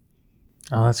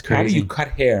 Oh, that's crazy. How do you cut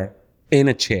hair in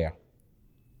a chair?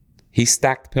 He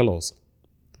stacked pillows.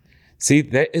 See,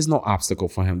 there is no obstacle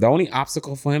for him. The only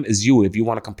obstacle for him is you if you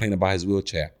want to complain about his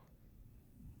wheelchair.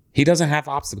 He doesn't have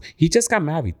obstacles. He just got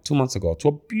married 2 months ago to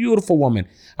a beautiful woman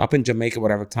up in Jamaica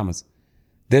with Eric Thomas.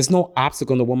 There's no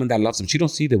obstacle in the woman that loves him. She don't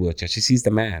see the wheelchair. She sees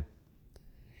the man.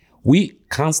 We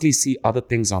constantly see other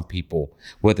things on people,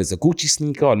 whether it's a Gucci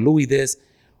sneaker or Louis this.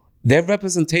 Their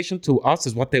representation to us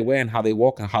is what they wear and how they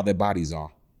walk and how their bodies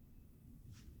are.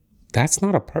 That's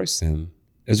not a person.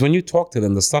 It's when you talk to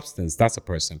them, the substance, that's a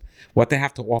person. What they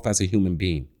have to offer as a human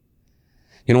being.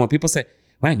 When people say,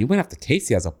 man, you went after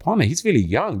Casey as a partner. He's really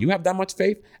young. You have that much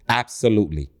faith?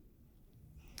 Absolutely.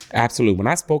 Absolutely. When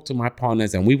I spoke to my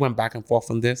partners and we went back and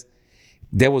forth on this,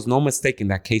 there was no mistaking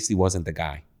that Casey wasn't the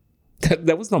guy.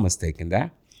 There was no mistake in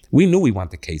that. We knew we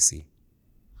wanted Casey.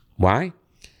 Why?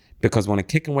 Because when a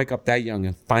kid can wake up that young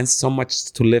and find so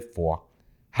much to live for,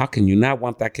 how can you not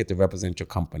want that kid to represent your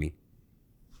company?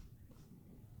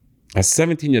 At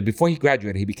 17 years, before he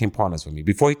graduated, he became partners with me.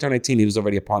 Before he turned 18, he was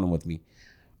already a partner with me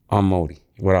on Modi,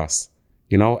 with us,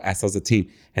 as a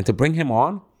team. And to bring him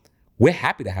on, we're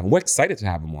happy to have him. We're excited to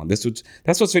have him on. That's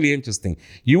what's really interesting.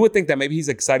 You would think that maybe he's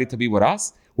excited to be with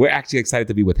us. We're actually excited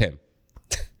to be with him.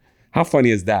 How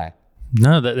funny is that?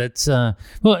 No, that's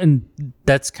and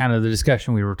that's kind of the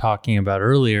discussion we were talking about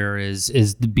earlier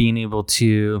is being able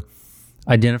to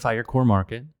identify your core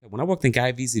market. When I worked in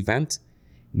Gary Vee's event,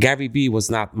 Gary Vee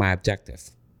was not my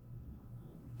objective.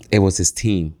 It was his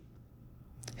team.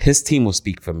 His team will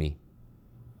speak for me.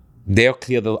 They'll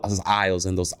clear those aisles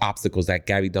and those obstacles that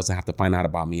Gary doesn't have to find out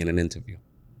about me in an interview.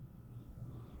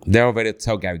 They're ready to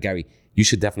tell Gary, you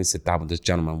should definitely sit down with this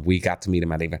gentleman. We got to meet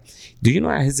him at the event. Do you know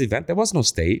at his event, there was no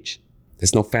stage.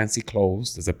 There's no fancy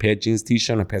clothes. There's a pair of jeans,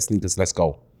 t-shirt, and a pair of sneakers. Let's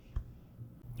go.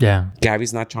 Yeah.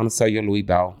 Gary's not trying to sell you a Louis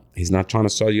belt. He's not trying to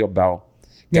sell you a belt.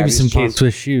 Maybe some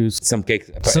K-Swiss shoes. Some cake.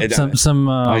 Some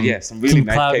really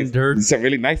nice cakes. Dirt. Some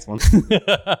really nice ones.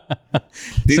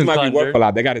 These might be worth a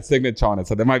lot. They got a signature on it,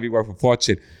 so they might be worth a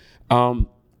fortune.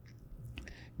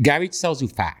 Gary sells you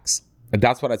facts. And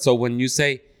that's what so when you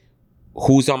say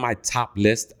who's on my top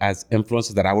list as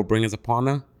influencers that I would bring as a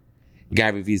partner,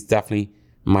 Gary Vee is definitely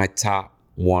my top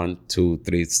 1, 2,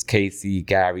 3. It's Casey,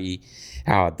 Gary.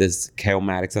 There's Kale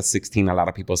Maddox at 16. A lot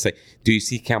of people say, do you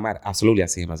see Kale Maddox? Absolutely, I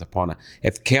see him as a partner.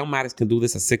 If Kale Maddox can do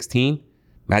this at 16,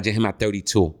 imagine him at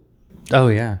 32. Oh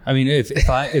yeah, I mean, if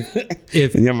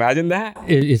can you imagine that?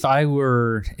 If I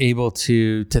were able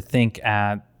to think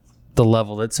at the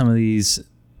level that some of these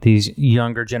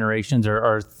younger generations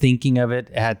are thinking of it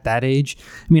at that age,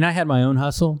 I mean, I had my own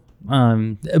hustle,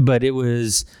 but it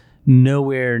was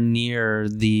nowhere near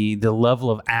the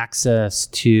level of access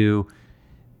to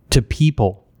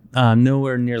people,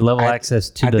 nowhere near level access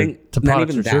to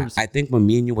products or services. I think when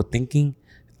me and you were thinking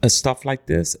of stuff like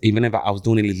this, even if I was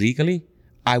doing it illegally,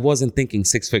 I wasn't thinking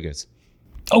 6 figures.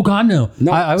 Oh God, no!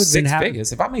 I would 6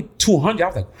 figures. If I made 200, I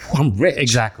was like, I'm rich.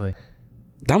 Exactly.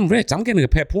 I'm rich. I'm getting a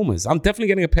pair of Pumas. I'm definitely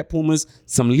getting a pair of Pumas,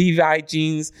 some Levi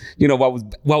jeans, what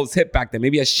was hip back then.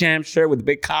 Maybe a sham shirt with a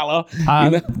big collar.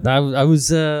 I was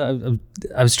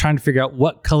trying to figure out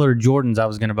what color Jordans I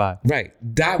was going to buy. Right.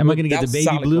 Am I going to get the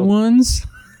baby blue ones?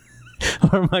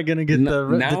 Or am I going to get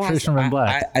the Christian Red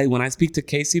Black? When I speak to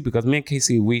Casey, because me and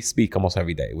Casey, we speak almost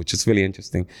every day, which is really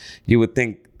interesting. You would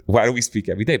think, why do we speak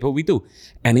every day? But we do.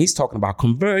 And he's talking about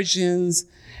conversions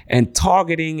and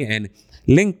targeting and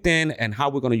LinkedIn and how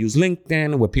we're going to use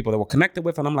LinkedIn with people that we're connected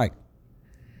with. And I'm like,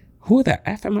 who the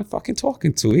F am I fucking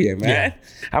talking to here, man? Yeah.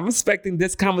 I'm expecting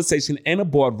this conversation in a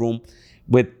boardroom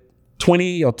with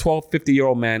 20 or 12,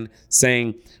 50-year-old men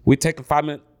saying, we're taking 5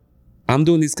 minutes. I'm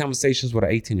doing these conversations with an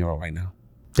 18-year-old right now.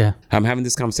 Yeah. I'm having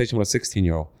this conversation with a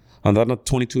 16-year-old, another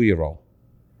 22-year-old.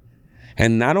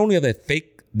 And not only are they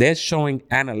fake, they're showing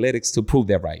analytics to prove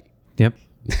they're right. Yep.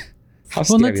 How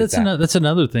scary is that? That's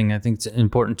another thing I think is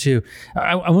important too.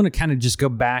 I want to kind of just go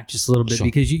back just a little bit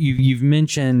because you've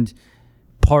mentioned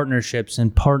partnerships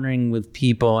and partnering with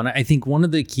people. And I think one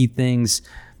of the key things,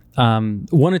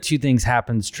 one of two things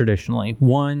happens traditionally.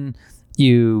 One,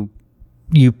 you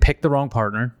pick the wrong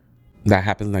partner. That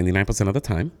happens 99% of the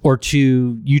time. Or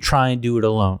two, you try and do it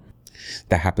alone.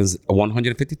 That happens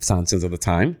 150% of the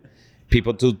time.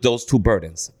 People do those two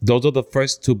burdens. Those are the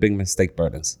first two big mistake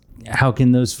burdens. How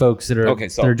can those folks that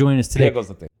are joining us today? Here goes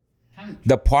the thing.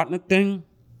 The partner thing,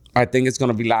 I think it's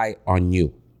going to rely on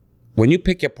you. When you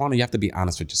pick your partner, you have to be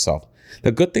honest with yourself.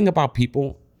 The good thing about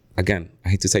people, again, I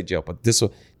hate to say jail, but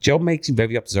jail makes you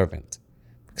very observant.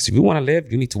 Because if you want to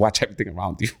live, you need to watch everything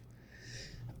around you.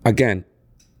 Again,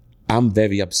 I'm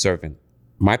very observant.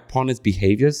 My partner's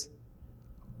behaviors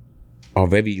are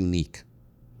very unique.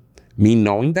 Me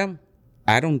knowing them,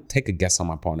 I don't take a guess on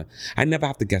my partner. I never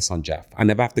have to guess on Jeff. I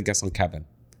never have to guess on Kevin.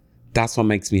 That's what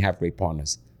makes me have great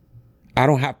partners. I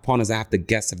don't have partners I have to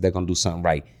guess if they're going to do something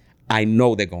right. I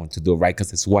know they're going to do it right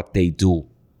because it's what they do.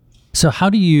 So how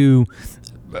do you,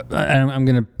 I'm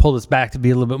going to pull this back to be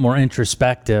a little bit more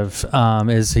introspective,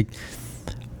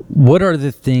 what are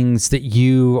the things that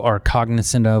you are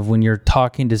cognizant of when you're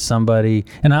talking to somebody?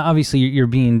 And obviously you're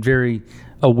being very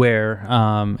aware,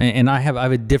 and I have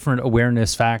a different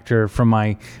awareness factor from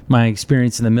my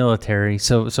experience in the military.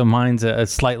 So mine's a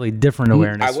slightly different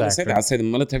awareness factor. I wouldn't say that. I'd say the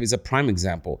military is a prime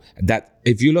example. That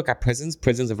if you look at prisons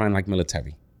are run like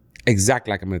military.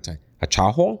 Exactly like a military. A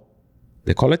chow hall,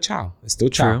 they call it chow. It's still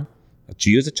chow. True.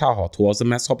 You use a chow hall towards the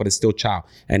mess hall, but it's still chow.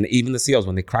 And even the SEALs,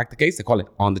 when they crack the case, they call it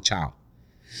on the chow.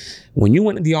 When you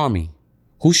went in the Army,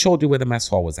 who showed you where the mess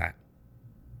hall was at?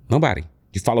 Nobody.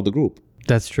 You followed the group.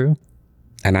 That's true.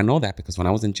 And I know that because when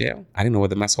I was in jail, I didn't know where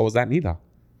the mess hall was at neither.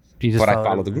 But I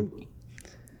followed the group.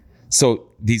 So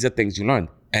these are things you learn.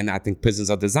 And I think prisons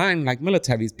are designed like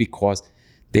militaries because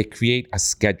they create a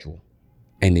schedule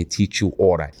and they teach you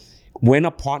order. When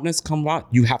a partners come out,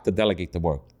 you have to delegate the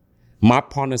work. My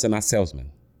partners are not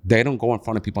salesmen. They don't go in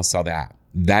front of people and sell their app.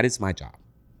 That is my job.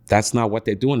 That's not what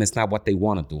they're doing. It's not what they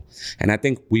want to do. And I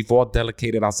think we've all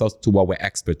delegated ourselves to what we're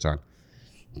experts on.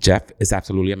 Jeff is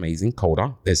absolutely amazing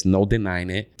coder. There's no denying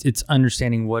it. It's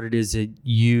understanding what it is that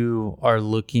you are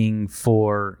looking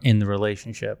for in the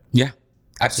relationship. Yeah,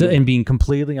 absolutely. And being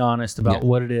completely honest about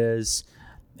what it is.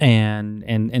 And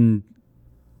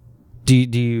do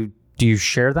you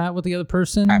share that with the other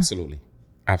person? Absolutely.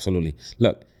 Absolutely.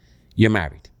 Look, you're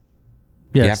married.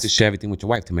 Yes. You have to share everything with your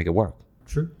wife to make it work.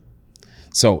 True.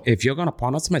 So if you're going to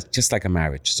partner, it's just like a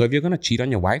marriage. So if you're going to cheat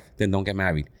on your wife, then don't get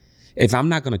married. If I'm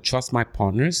not going to trust my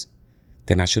partners,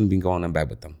 then I shouldn't be going in bed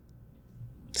with them.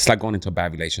 It's like going into a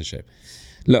bad relationship.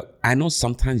 Look, I know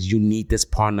sometimes you need this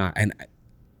partner, and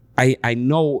I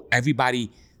know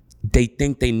everybody, they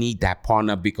think they need that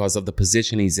partner because of the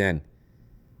position he's in.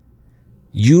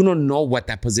 You don't know what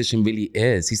that position really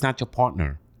is. He's not your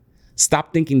partner.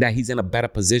 Stop thinking that he's in a better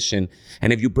position,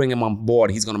 and if you bring him on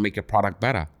board, he's going to make your product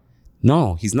better.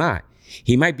 No, he's not.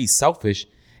 He might be selfish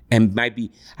and might be,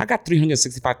 I got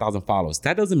 365,000 followers.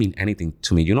 That doesn't mean anything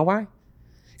to me. You know why?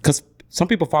 Because some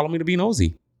people follow me to be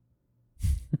nosy.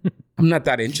 I'm not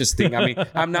that interesting. I mean,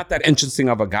 I'm not that interesting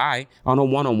of a guy. On a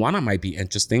one-on-one, I might be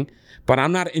interesting, but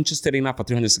I'm not interested enough for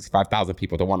 365,000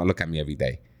 people to want to look at me every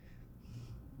day.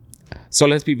 So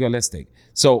let's be realistic.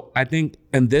 So I think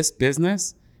in this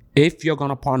business, if you're going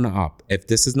to partner up, if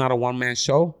this is not a one-man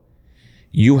show,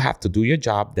 you have to do your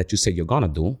job that you say you're going to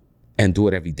do and do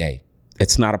it every day.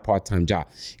 It's not a part-time job.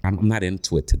 I'm not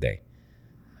into it today.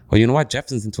 Well, you know what?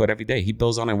 Jefferson's into it every day. He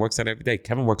builds on it and works on it every day.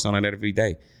 Kevin works on it every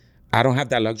day. I don't have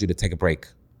that luxury to take a break.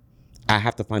 I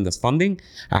have to find us funding.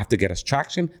 I have to get us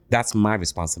traction. That's my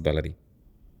responsibility.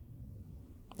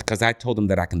 Because I told them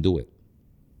that I can do it.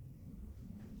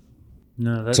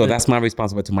 That's my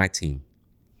responsibility to my team.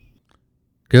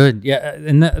 Good. Yeah.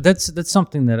 And that's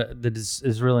something that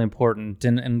is really important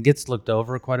and gets looked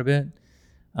over quite a bit.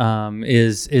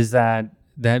 Is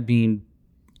that being,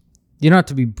 you don't have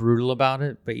to be brutal about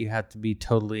it, but you have to be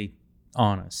totally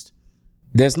honest.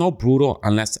 There's no brutal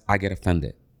unless I get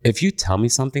offended. If you tell me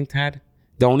something, Ted,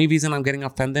 the only reason I'm getting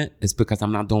offended is because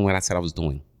I'm not doing what I said I was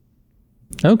doing.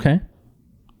 Okay.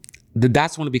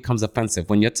 That's when it becomes offensive,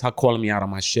 when you're calling me out on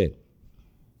my shit.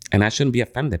 And I shouldn't be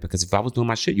offended, because if I was doing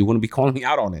my shit, you wouldn't be calling me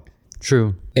out on it.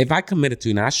 True. If I committed to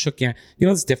you and I shook your hand,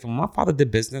 it's different. My father did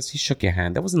business. He shook your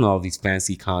hand. There wasn't all these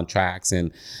fancy contracts.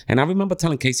 And I remember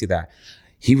telling Casey that.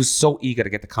 He was so eager to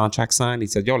get the contract signed. He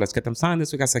said, yo, let's get them signed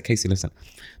this week. I said, Casey, listen,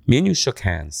 me and you shook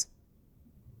hands.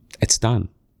 It's done.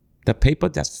 The paper,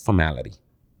 that's formality.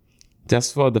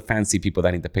 Just for the fancy people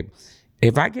that need the paper.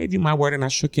 If I gave you my word and I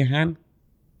shook your hand,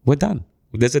 we're done.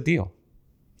 There's a deal.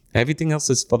 Everything else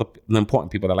is for the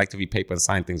important people that like to read paper and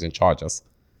sign things and charge us.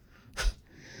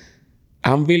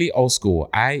 I'm really old school.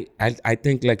 I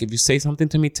think, like, if you say something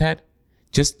to me, Ted,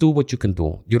 just do what you can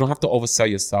do. You don't have to oversell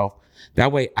yourself.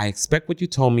 That way, I expect what you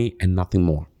told me and nothing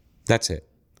more. That's it.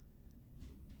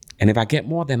 And if I get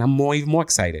more, then I'm even more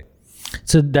excited.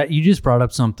 So that you just brought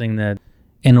up something that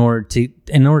in order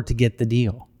to get the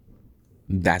deal.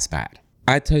 That's bad.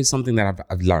 I tell you something that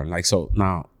I've learned. Like, so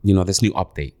now, this new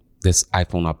update, this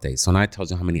iPhone update. So now it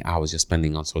tells you how many hours you're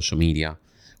spending on social media,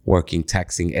 working,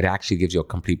 texting. It actually gives you a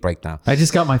complete breakdown. I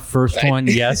just got my first one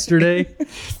yesterday.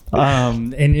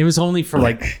 And it was only for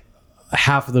like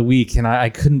half of the week. And I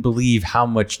couldn't believe how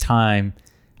much time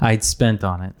I'd spent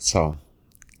on it. So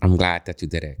I'm glad that you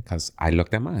did it, because I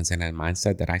looked at mine and mine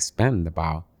said that I spend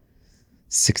about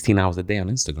 16 hours a day on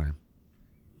Instagram.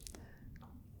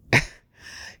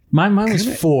 Mine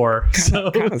was 4.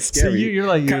 Kind of scary. So you're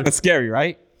like... Kind of scary,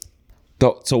 right?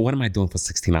 So what am I doing for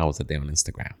 16 hours a day on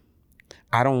Instagram?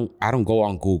 I don't go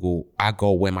on Google. I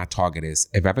go where my target is.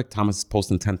 If Eric Thomas is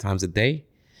posting 10 times a day,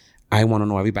 I want to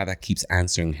know everybody that keeps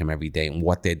answering him every day and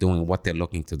what they're doing, what they're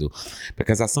looking to do.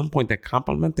 Because at some point they're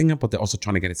complimenting him, but they're also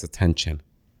trying to get his attention.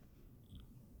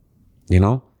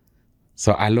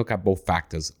 So I look at both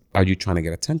factors. Are you trying to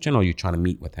get attention, or are you trying to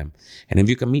meet with him? And if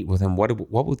you can meet with him, what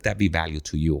would that be value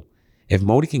to you? If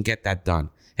Modi can get that done,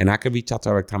 and I could reach out to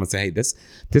Eric Thomas and say, hey,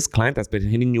 this client that's been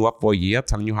hitting you up for a year,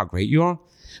 telling you how great you are,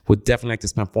 would definitely like to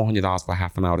spend $400 for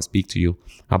half an hour to speak to you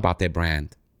about their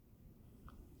brand.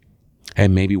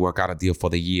 And maybe work out a deal for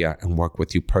the year and work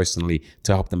with you personally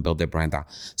to help them build their brand out.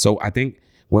 So I think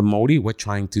with Modi, we're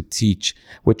trying to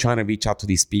reach out to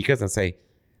these speakers and say,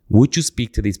 would you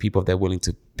speak to these people if they're willing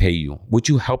to pay you? Would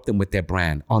you help them with their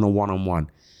brand on a one-on-one?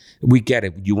 We get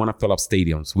it. You want to fill up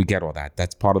stadiums. We get all that.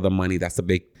 That's part of the money. That's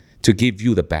to give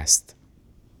you the best.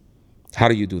 How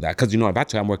do you do that? Because, if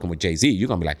actually I'm working with Jay-Z, you're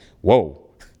going to be like, whoa,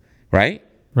 right?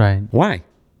 Right. Why?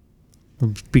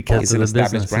 Because of the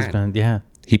business brand. Yeah.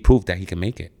 He proved that he can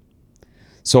make it.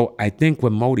 So I think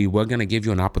with Modi, we're going to give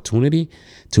you an opportunity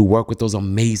to work with those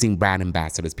amazing brand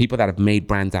ambassadors, people that have made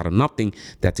brands out of nothing,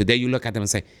 that today you look at them and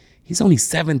say, he's only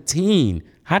 17.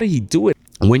 How did he do it?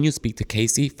 When you speak to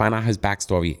Casey, find out his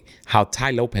backstory, how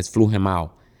Tai Lopez flew him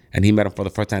out and he met him for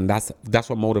the first time. That's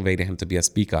what motivated him to be a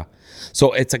speaker.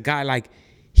 So it's a guy like,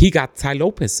 he got Tai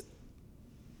Lopez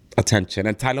attention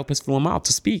and Tai Lopez flew him out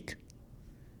to speak.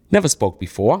 Never spoke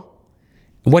before.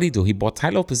 What did he do? He bought Tai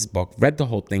Lopez's book, read the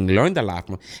whole thing, learned a lot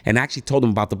from him, and actually told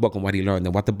him about the book and what he learned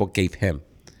and what the book gave him.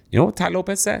 You know what Tai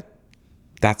Lopez said?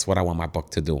 That's what I want my book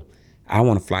to do. I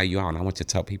want to fly you out and I want you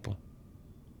to tell people.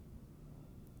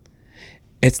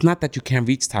 It's not that you can't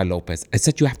reach Tai Lopez. It's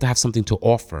that you have to have something to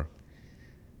offer.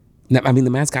 The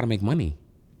man's got to make money.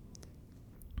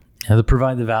 You have to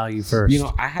provide the value first.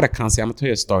 I had a concert. I'm going to tell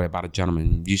you a story about a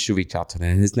gentleman. You should reach out to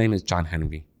him. His name is John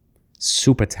Henry.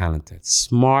 Super talented,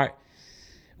 smart.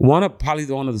 Probably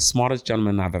one of the smartest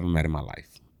gentlemen I've ever met in my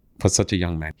life for such a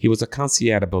young man. He was a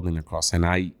concierge at a building across, and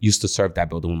I used to serve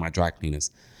that building with my dry cleaners.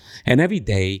 And every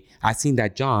day, I seen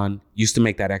that John used to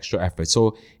make that extra effort.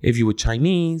 So if you were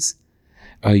Chinese,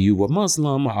 you were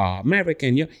Muslim,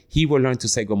 American, he would learn to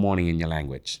say good morning in your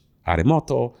language.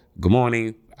 Arimoto, good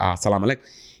morning, salam alaikum.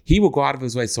 He would go out of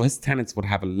his way so his tenants would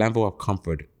have a level of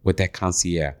comfort with their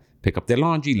concierge. Pick up their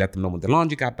laundry, let them know when the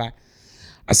laundry got back.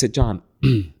 I said, John,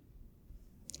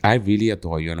 I really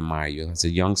adore you and admire you as a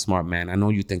young, smart man. I know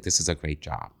you think this is a great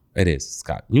job. It is. It's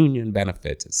got union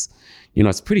benefits.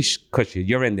 It's pretty cushy.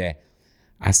 You're in there.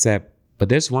 I said, but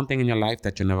there's one thing in your life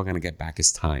that you're never going to get back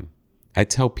is time. I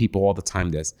tell people all the time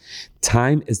this.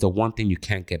 Time is the one thing you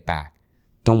can't get back.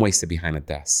 Don't waste it behind a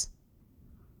desk.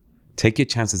 Take your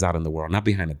chances out in the world, not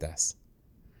behind a desk.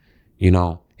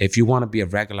 If you want to be a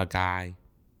regular guy,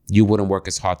 you wouldn't work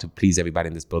as hard to please everybody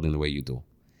in this building the way you do.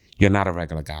 You're not a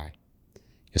regular guy.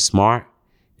 You're smart,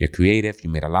 you're creative, you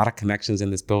made a lot of connections in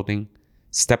this building.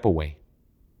 Step away.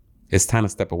 It's time to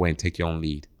step away and take your own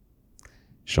lead.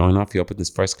 Sure enough, he opened his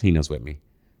first cleaners with me.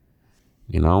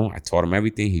 I taught him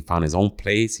everything. He found his own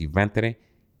place. He rented it.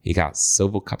 He got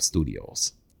Silver Cup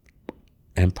Studios,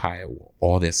 Empire,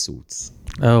 all their suits.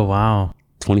 Oh, wow.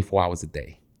 24 hours a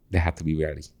day. They have to be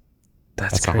ready.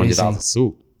 That's crazy. $100 a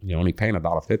suit. You're only paying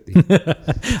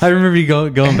 $1.50. I remember you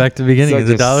going back to the beginning. It's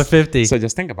 $1.50. So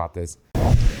just think about this.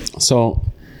 So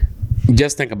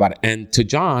just think about it. And to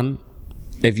John,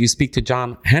 if you speak to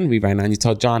John Henry right now and you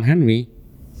tell John Henry,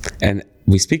 and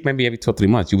we speak maybe every 2 or 3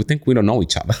 months, you would think we don't know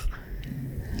each other.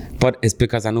 But it's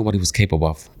because I knew what he was capable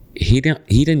of. He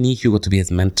didn't need Hugo to be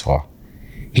his mentor.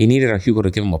 He needed a Hugo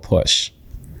to give him a push.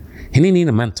 He didn't need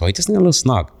a mentor. He just needed a little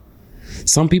snug.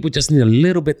 Some people just need a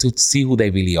little bit to see who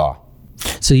they really are.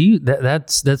 So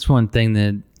that's one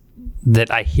thing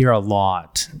that I hear a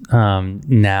lot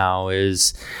now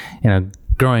is,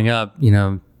 growing up,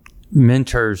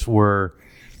 mentors were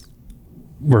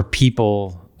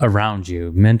people around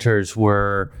you. Mentors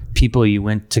were people you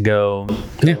went to go.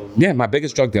 Yeah. My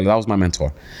biggest drug dealer, that was my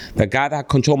mentor. The guy that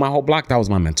controlled my whole block, that was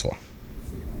my mentor.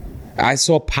 I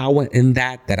saw power in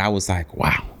that I was like,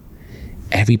 wow.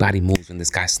 Everybody moves when this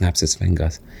guy snaps his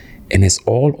fingers. And it's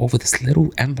all over this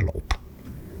little envelope.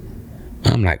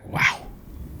 I'm like, wow.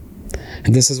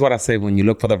 And this is what I say, when you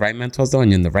look for the right mentors though,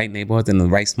 and you're in the right neighborhoods, in the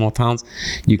right small towns,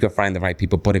 you can find the right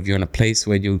people. But if you're in a place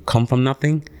where you come from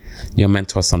nothing, your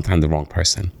mentor is sometimes the wrong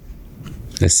person.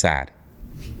 It's sad.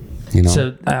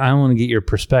 So I want to get your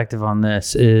perspective on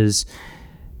this.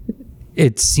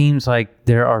 It seems like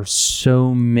there are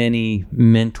so many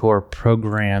mentor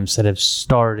programs that have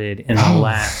started in the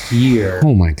last year.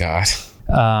 Oh my God.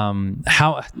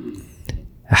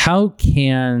 How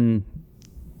can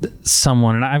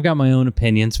someone, and I've got my own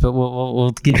opinions, but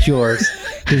we'll get yours.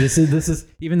 Because this is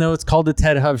even though it's called the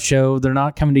Ted Huff Show, they're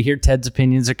not coming to hear Ted's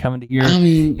opinions. They're coming to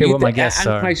hear what my guests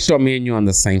are. I'm quite sure me and you are on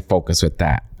the same focus with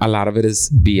that. A lot of it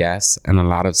is BS, and a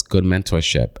lot of it's good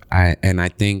mentorship. I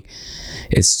think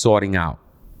it's sorting out.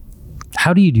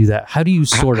 How do you do that? How do you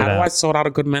sort it out? How do I sort out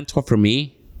a good mentor for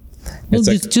me? Well,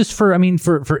 just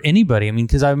for anybody.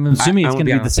 Because I'm assuming it's going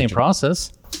to be the same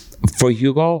process. For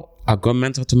Hugo, a good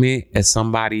mentor to me is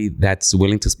somebody that's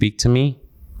willing to speak to me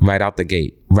right out the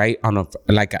gate, right on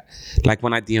like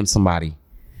when I DM somebody,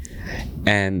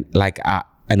 and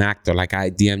an actor, like I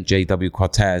DM J.W.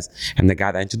 Cortez, and the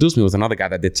guy that introduced me was another guy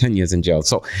that did 10 years in jail.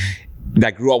 So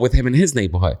that grew up with him in his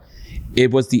neighborhood.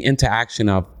 It was the interaction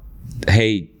of,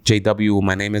 hey, JW,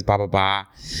 my name is blah, blah, blah.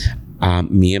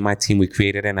 Me and my team, we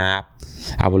created an app.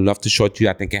 I would love to show it to you.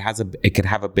 I think it could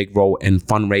have a big role in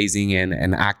fundraising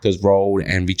and actors' role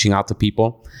and reaching out to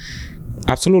people.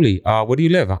 Absolutely. Where do you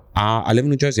live? I live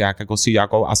in New Jersey. I could go see you.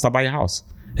 I'll stop by your house.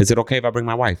 Is it okay if I bring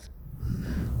my wife?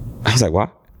 I was like, what?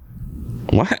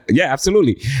 What? Yeah,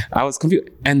 absolutely. I was confused.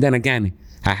 And then again,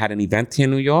 I had an event here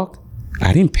in New York.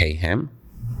 I didn't pay him.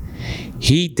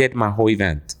 He did my whole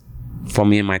event for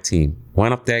me and my team.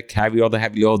 Went up there, carried all the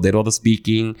heavy load, did all the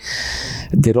speaking,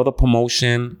 did all the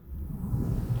promotion.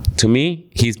 To me,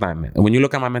 he's my mentor. And when you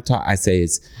look at my mentor, I say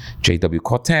it's J.W.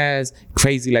 Cortez,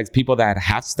 Crazy Legs, people that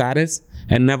have status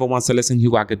and never wants to listen,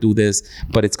 Hugo, I could do this,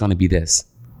 but it's going to be this.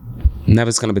 Never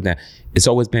it's going to be that. It's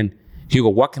always been, Hugo,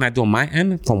 what can I do on my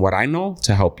end from what I know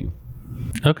to help you?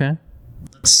 Okay.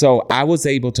 So I was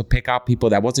able to pick out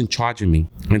people that wasn't charging me.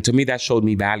 And to me, that showed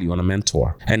me value on a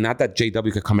mentor. And not that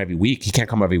JW could come every week. He can't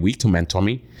come every week to mentor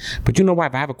me. But you know what?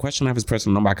 If I have a question, I have his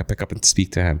personal number. I can pick up and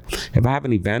speak to him. If I have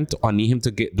an event or need him to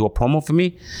do a promo for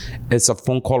me, it's a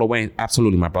phone call away. And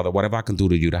absolutely, my brother, whatever I can do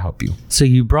to you to help you. So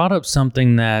you brought up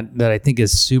something that I think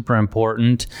is super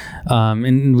important.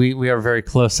 And we are very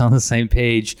close on the same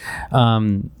page,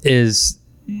 is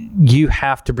you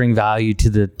have to bring value to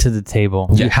the table.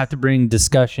 Yeah. You have to bring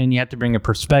discussion. You have to bring a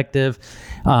perspective.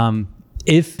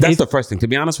 If the first thing, to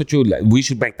be honest with you, we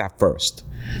should make that first.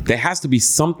 There has to be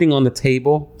something on the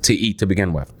table to eat to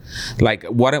begin with. Like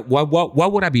what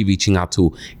would I be reaching out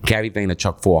to Gary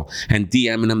Vaynerchuk for and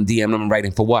DMing him,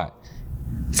 writing for what?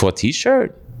 For a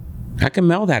t-shirt. I can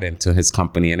mail that into his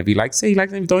company, and if he likes it, he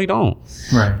likes it. If he don't.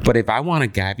 Right. But if I want a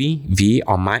Gary V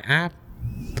on my app,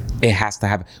 it has to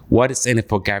have what is in it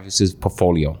for Gary's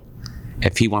portfolio.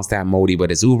 If he wants to have Modi with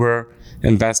his Uber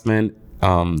investment,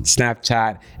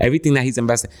 Snapchat, everything that he's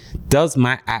invested, does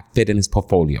my app fit in his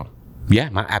portfolio? Yeah,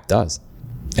 my app does.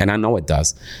 And I know it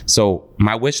does. So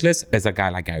my wish list is a guy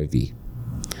like Gary Vee.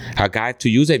 A guy to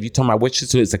use it, if you turn my wish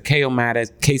list to, it's a K.O.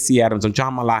 Mattis, Casey Adams, or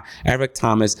John Malott, Eric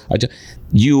Thomas.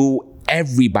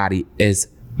 Everybody is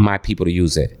my people to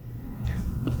use it.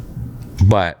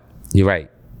 But you're right.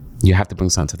 You have to bring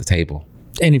something to the table.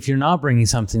 And if you're not bringing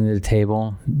something to the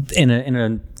table in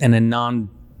a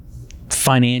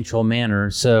non-financial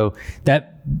manner, so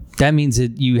that that means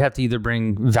that you have to either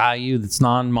bring value that's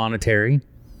non-monetary,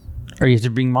 or you have to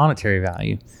bring monetary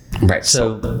value. Right.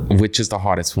 So which is the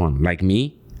hardest one? Like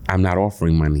me, I'm not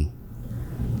offering money.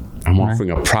 I'm offering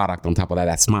a product on top of that.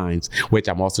 That's mine, which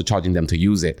I'm also charging them to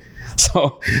use it.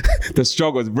 So the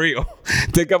struggle is real.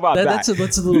 Think about that. That's a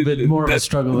little bit more of a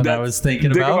struggle than I was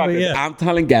thinking about. But yeah. I'm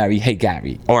telling Gary, hey,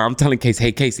 Gary. Or I'm telling Casey,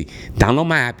 hey, Casey, download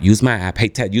my app, use my app. Hey,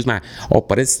 Ted, use my app. Oh,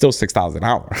 but it's still $6 an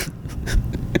hour.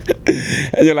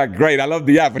 And you're like, great, I love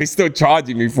the app, but he's still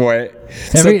charging me for it.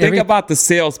 So think about the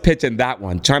sales pitch in that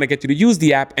one, trying to get you to use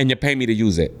the app and you pay me to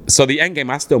use it. So the end game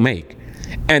I still make.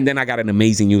 And then I got an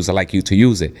amazing user like you to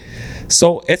use it.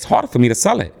 So it's harder for me to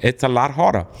sell it. It's a lot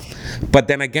harder. But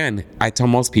then again, I tell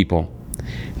most people,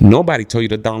 nobody told you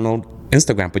to download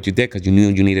Instagram, but you did because you knew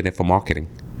you needed it for marketing.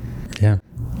 Yeah.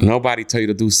 Nobody told you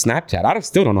to do Snapchat. I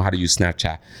still don't know how to use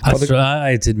Snapchat.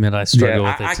 I admit I struggle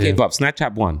with it too. I gave up.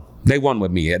 Snapchat won. They won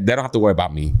with me. They don't have to worry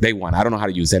about me. They won. I don't know how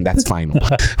to use it, and that's final.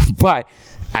 But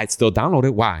I still download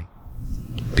it. Why?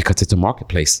 Because it's a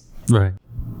marketplace. Right.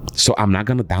 So I'm not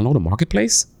going to download a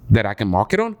marketplace that I can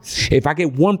market on. If I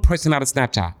get one person out of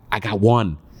Snapchat, I got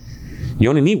one. You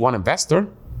only need one investor.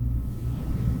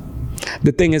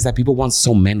 The thing is that people want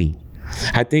so many.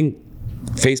 I think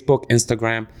Facebook,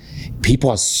 Instagram, people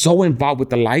are so involved with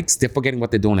the likes, they're forgetting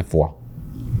what they're doing it for.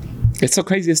 It's the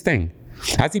craziest thing.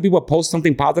 I see people post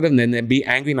something positive and then be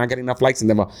angry, not getting enough likes, and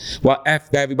then, well,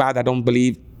 F everybody that don't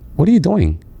believe. What are you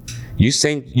doing? You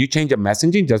saying you change your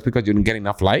messaging just because you didn't get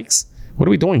enough likes? What are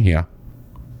we doing here?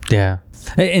 Yeah,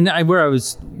 and where I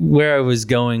was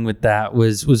going with that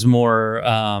was more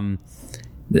all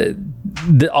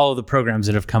of the programs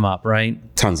that have come up, right?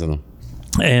 Tons of them,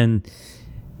 and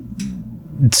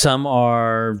some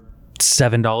are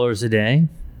 $7 a day,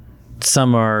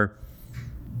 some are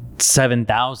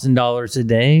 $7,000 a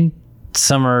day,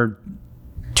 some are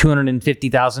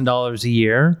 $250,000 a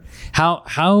year.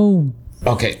 How?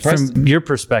 Okay, first, from your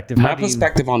perspective, my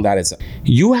perspective on that is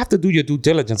you have to do your due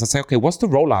diligence and say, okay, what's the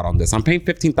rollout on this? I'm paying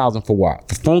 $15,000 for what?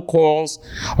 For phone calls?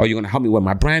 Are you going to help me with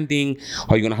my branding?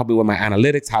 Are you going to help me with my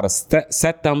analytics, how to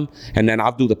set them? And then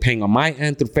I'll do the paying on my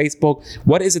end through Facebook.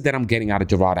 What is it that I'm getting out of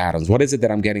Gerard Adams? What is it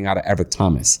that I'm getting out of Eric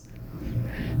Thomas?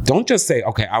 Don't just say,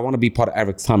 okay, I want to be part of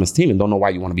Eric Thomas' team and don't know why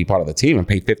you want to be part of the team and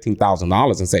pay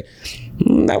 $15,000 and say,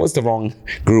 that was the wrong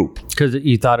group. Because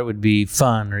you thought it would be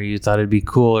fun, or you thought it'd be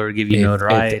cool, or give you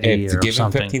notoriety or giving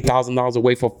something. $15,000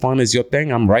 away for fun is your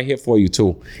thing, I'm right here for you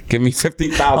too. Give me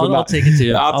 $15,000. I'll take it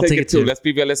too. I'll take it too. Let's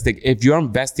be realistic. If you're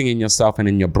investing in yourself and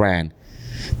in your brand,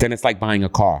 then it's like buying a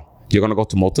car. You're going to go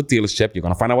to motor dealership. You're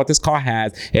going to find out what this car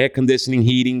has, air conditioning,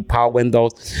 heating, power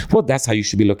windows. Well, that's how you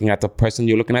should be looking at the person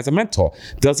you're looking at as a mentor.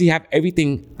 Does he have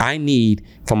everything I need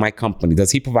for my company?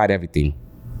 Does he provide everything?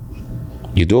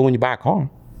 You do it when you buy a car,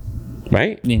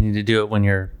 right? You need to do it when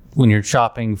you're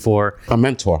shopping for a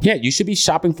mentor. Yeah, you should be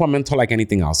shopping for a mentor like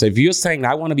anything else. If you're saying,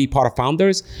 I want to be part of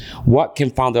Founders, what can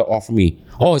Founder offer me?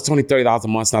 Oh, it's only $30 a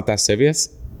month. It's not that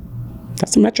serious.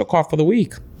 That's a Metro car for the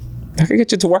week. I can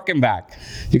get you to work and back.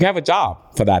 You can have a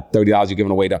job for that $30 you're giving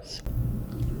away.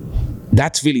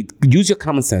 That's really, use your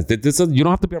common sense. You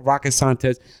don't have to be a rocket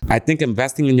scientist. I think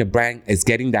investing in your brand is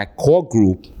getting that core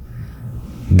group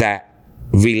that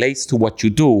relates to what you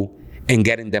do and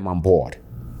getting them on board.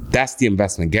 That's the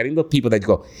investment. Getting the people that you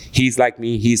go, he's like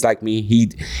me,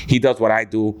 he does what I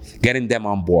do, getting them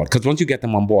on board. Because once you get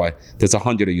them on board, there's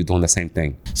 100 of you doing the same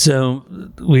thing. So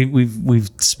we've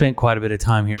spent quite a bit of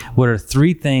time here. What are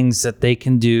 3 things that they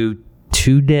can do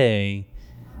today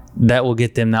that will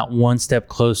get them that one step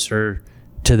closer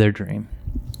to their dream?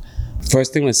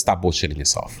 First thing is stop bullshitting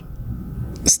yourself.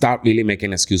 Stop really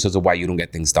making excuses of why you don't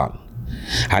get things done.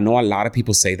 I know a lot of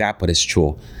people say that, but it's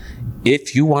true.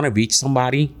 If you want to reach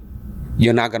somebody,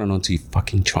 you're not going to know until you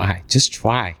fucking try. Just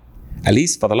try. At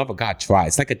least for the love of God, try.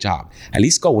 It's like a job. At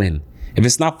least go in. If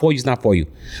it's not for you, it's not for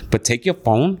you. But take your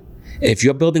phone. If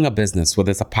you're building a business, whether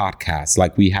it's a podcast,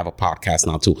 like we have a podcast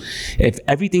now too. If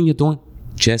everything you're doing,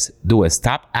 just do it.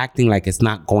 Stop acting like it's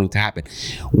not going to happen.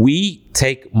 We're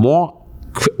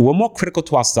more critical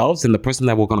to ourselves than the person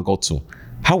that we're going to go to.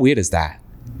 How weird is that?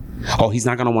 Oh, he's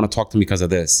not going to want to talk to me because of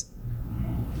this.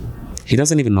 He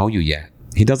doesn't even know you yet.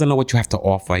 He doesn't know what you have to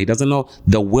offer. He doesn't know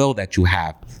the will that you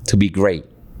have to be great.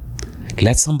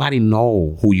 Let somebody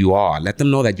know who you are. Let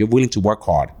them know that you're willing to work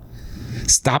hard.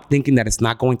 Stop thinking that it's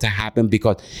not going to happen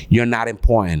because you're not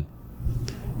important.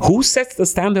 Who sets the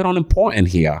standard on important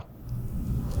here?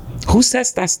 Who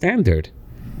sets that standard?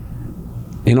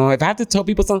 You know, if I have to tell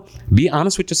people something, be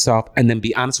honest with yourself and then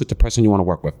be honest with the person you want to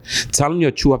work with. Tell them your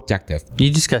true objective.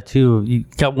 You just got two. You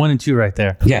got 1 and 2 right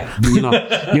there. Yeah.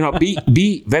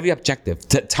 Be very objective.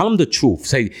 Tell them the truth.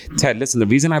 Say, Ted, listen, the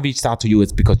reason I reached out to you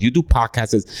is because you do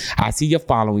podcasts. I see your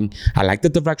following. I like the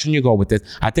direction you go with it.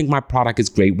 I think my product is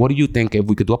great. What do you think if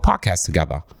we could do a podcast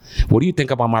together? What do you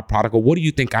think about my product? Or what do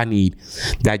you think I need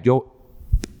that your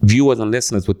viewers and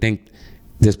listeners would think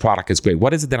this product is great?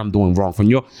 What is it that I'm doing wrong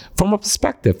from a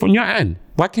perspective, from your end?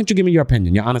 Why can't you give me your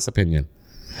opinion, your honest opinion?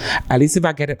 At least if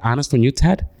I get it honest from you,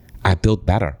 Ted, I build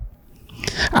better.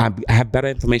 I have better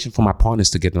information for my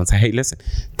partners to get them and say, hey, listen,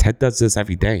 Ted does this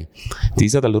every day.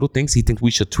 These are the little things he thinks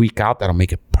we should tweak out that'll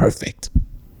make it perfect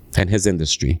in his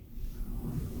industry.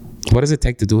 What does it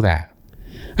take to do that?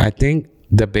 I think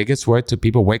the biggest word to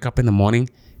people, wake up in the morning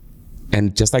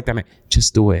and just like that,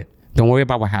 just do it. Don't worry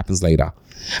about what happens later.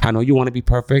 I know you want to be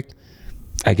perfect.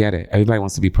 I get it. Everybody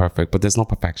wants to be perfect, but there's no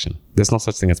perfection. There's no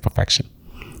such thing as perfection.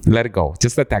 Let it go.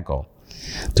 Just let that go.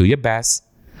 Do your best.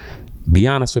 Be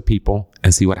honest with people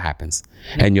and see what happens.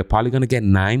 And you're probably going to get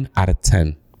 9 out of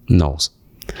 10 no's,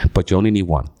 but you only need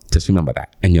 1. Just remember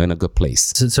that. And you're in a good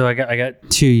place. So I got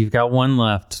 2. You've got 1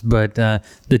 left, but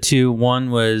the 2,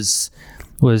 1 was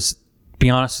be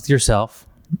honest with yourself.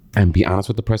 And be honest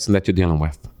with the person that you're dealing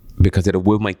with, because it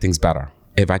will make things better.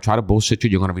 If I try to bullshit you,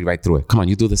 you're going to be right through it. Come on,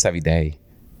 you do this every day.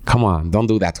 Come on, don't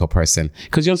do that to a person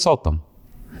because you insult them.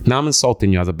 Now I'm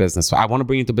insulting you as a business. So I want to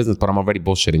bring you to business, but I'm already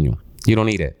bullshitting you. You don't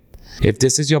need it. If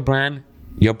this is your brand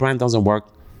doesn't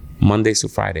work Mondays to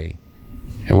Friday.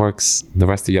 It works the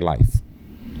rest of your life.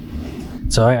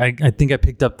 So I think I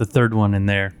picked up the 3rd one in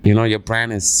there. You know, your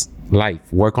brand is life.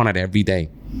 Work on it every day.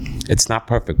 It's not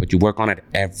perfect, but you work on it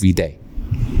every day.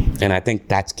 And I think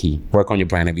that's key. Work on your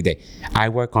brand every day. I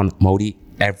work on Modi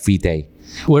every day.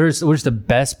 Where's the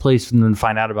best place for them to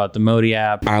find out about the Modi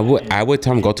app? I would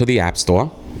tell them go to the App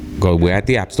Store. We're at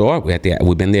the App Store.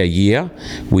 We've been there a year.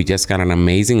 We just got an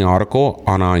amazing article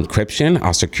on our encryption,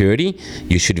 our security.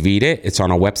 You should read it. It's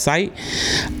on our website.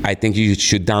 I think you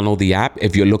should download the app.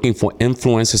 If you're looking for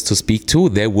influencers to speak to,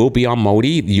 they will be on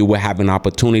Modi. You will have an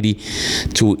opportunity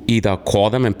to either call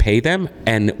them and pay them.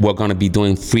 And we're going to be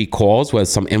doing free calls with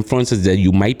some influencers that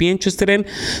you might be interested in.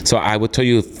 So I would tell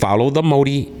you, follow the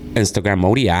Modi Instagram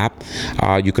Modi app.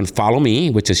 You can follow me,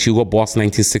 which is Hugo Boss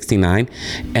 1969.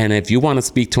 And if you want to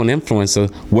speak to an influencer,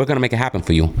 we're going to make it happen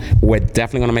for you. We're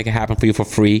definitely going to make it happen for you for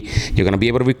free. You're going to be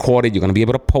able to record it. You're going to be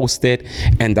able to post it.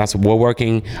 And that's what we're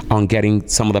working on, getting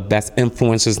some of the best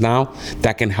influencers now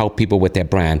that can help people with their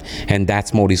brand. And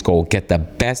that's Modi's goal. Get the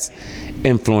best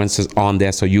influencers on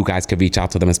there so you guys can reach out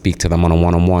to them and speak to them on a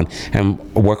one-on-one and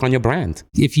work on your brand.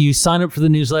 If you sign up for the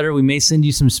newsletter, we may send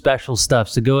you some special stuff.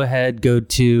 So go ahead, go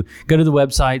to the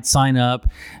website, sign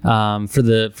up for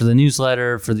the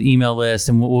newsletter, for the email list,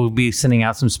 and we'll be sending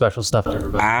out some special stuff to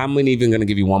everybody. I'm even going to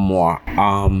give you one more.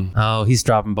 He's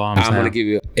dropping bombs. I'm going to give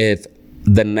you, if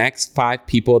the next 5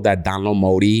 people that download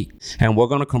Modi, and we're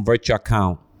going to convert your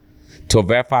account to a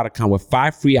verified account with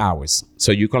 5 free hours.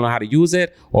 So you can learn how to use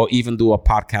it or even do a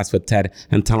podcast with Ted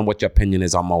and tell him what your opinion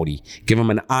is on Modi. Give him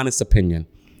an honest opinion.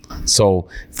 So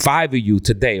 5 of you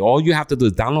today, all you have to do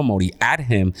is download Modi, add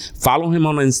him, follow him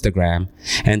on Instagram,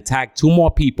 and tag 2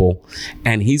 more people.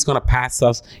 And he's going to pass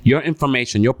us your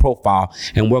information, your profile,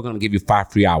 and we're going to give you 5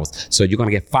 free hours. So you're going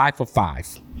to get 5 for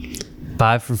 5.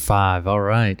 5 for 5. All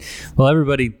right. Well,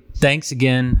 everybody, thanks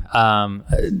again.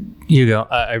 Hugo,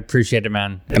 I appreciate it,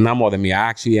 man. And not more than me. I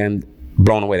actually am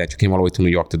blown away that you came all the way to New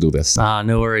York to do this.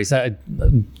 No worries.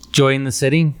 Enjoying the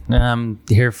city.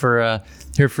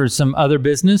 Here for some other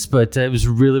business, but it was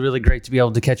really, really great to be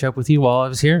able to catch up with you while I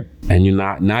was here. And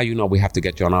now you know we have to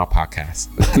get you on our podcast.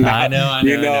 I know.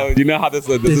 You know how this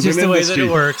is. It's just the way that it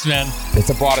works, man. It's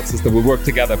a barter system. We work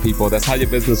together, people. That's how your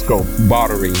business grows,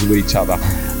 bartering with each other.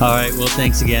 All right. Well,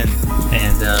 thanks again.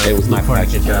 And it was my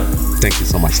pleasure. Thank you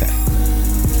so much, Ted.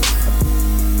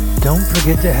 Don't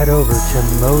forget to head over to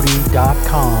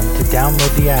Modi.com to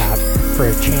download the app for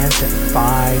a chance at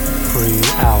 5 free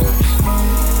hours.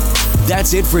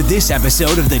 That's it for this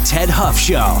episode of The Ted Huff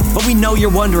Show. But we know you're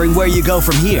wondering where you go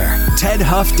from here.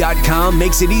 TedHuff.com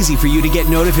makes it easy for you to get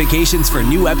notifications for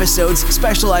new episodes,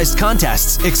 specialized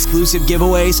contests, exclusive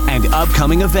giveaways, and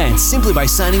upcoming events simply by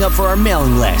signing up for our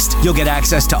mailing list. You'll get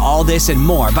access to all this and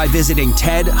more by visiting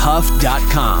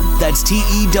TedHuff.com. That's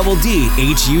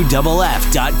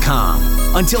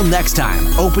TEDDHUFF.com. Until next time,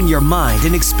 open your mind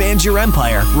and expand your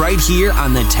empire right here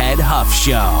on The Ted Huff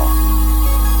Show.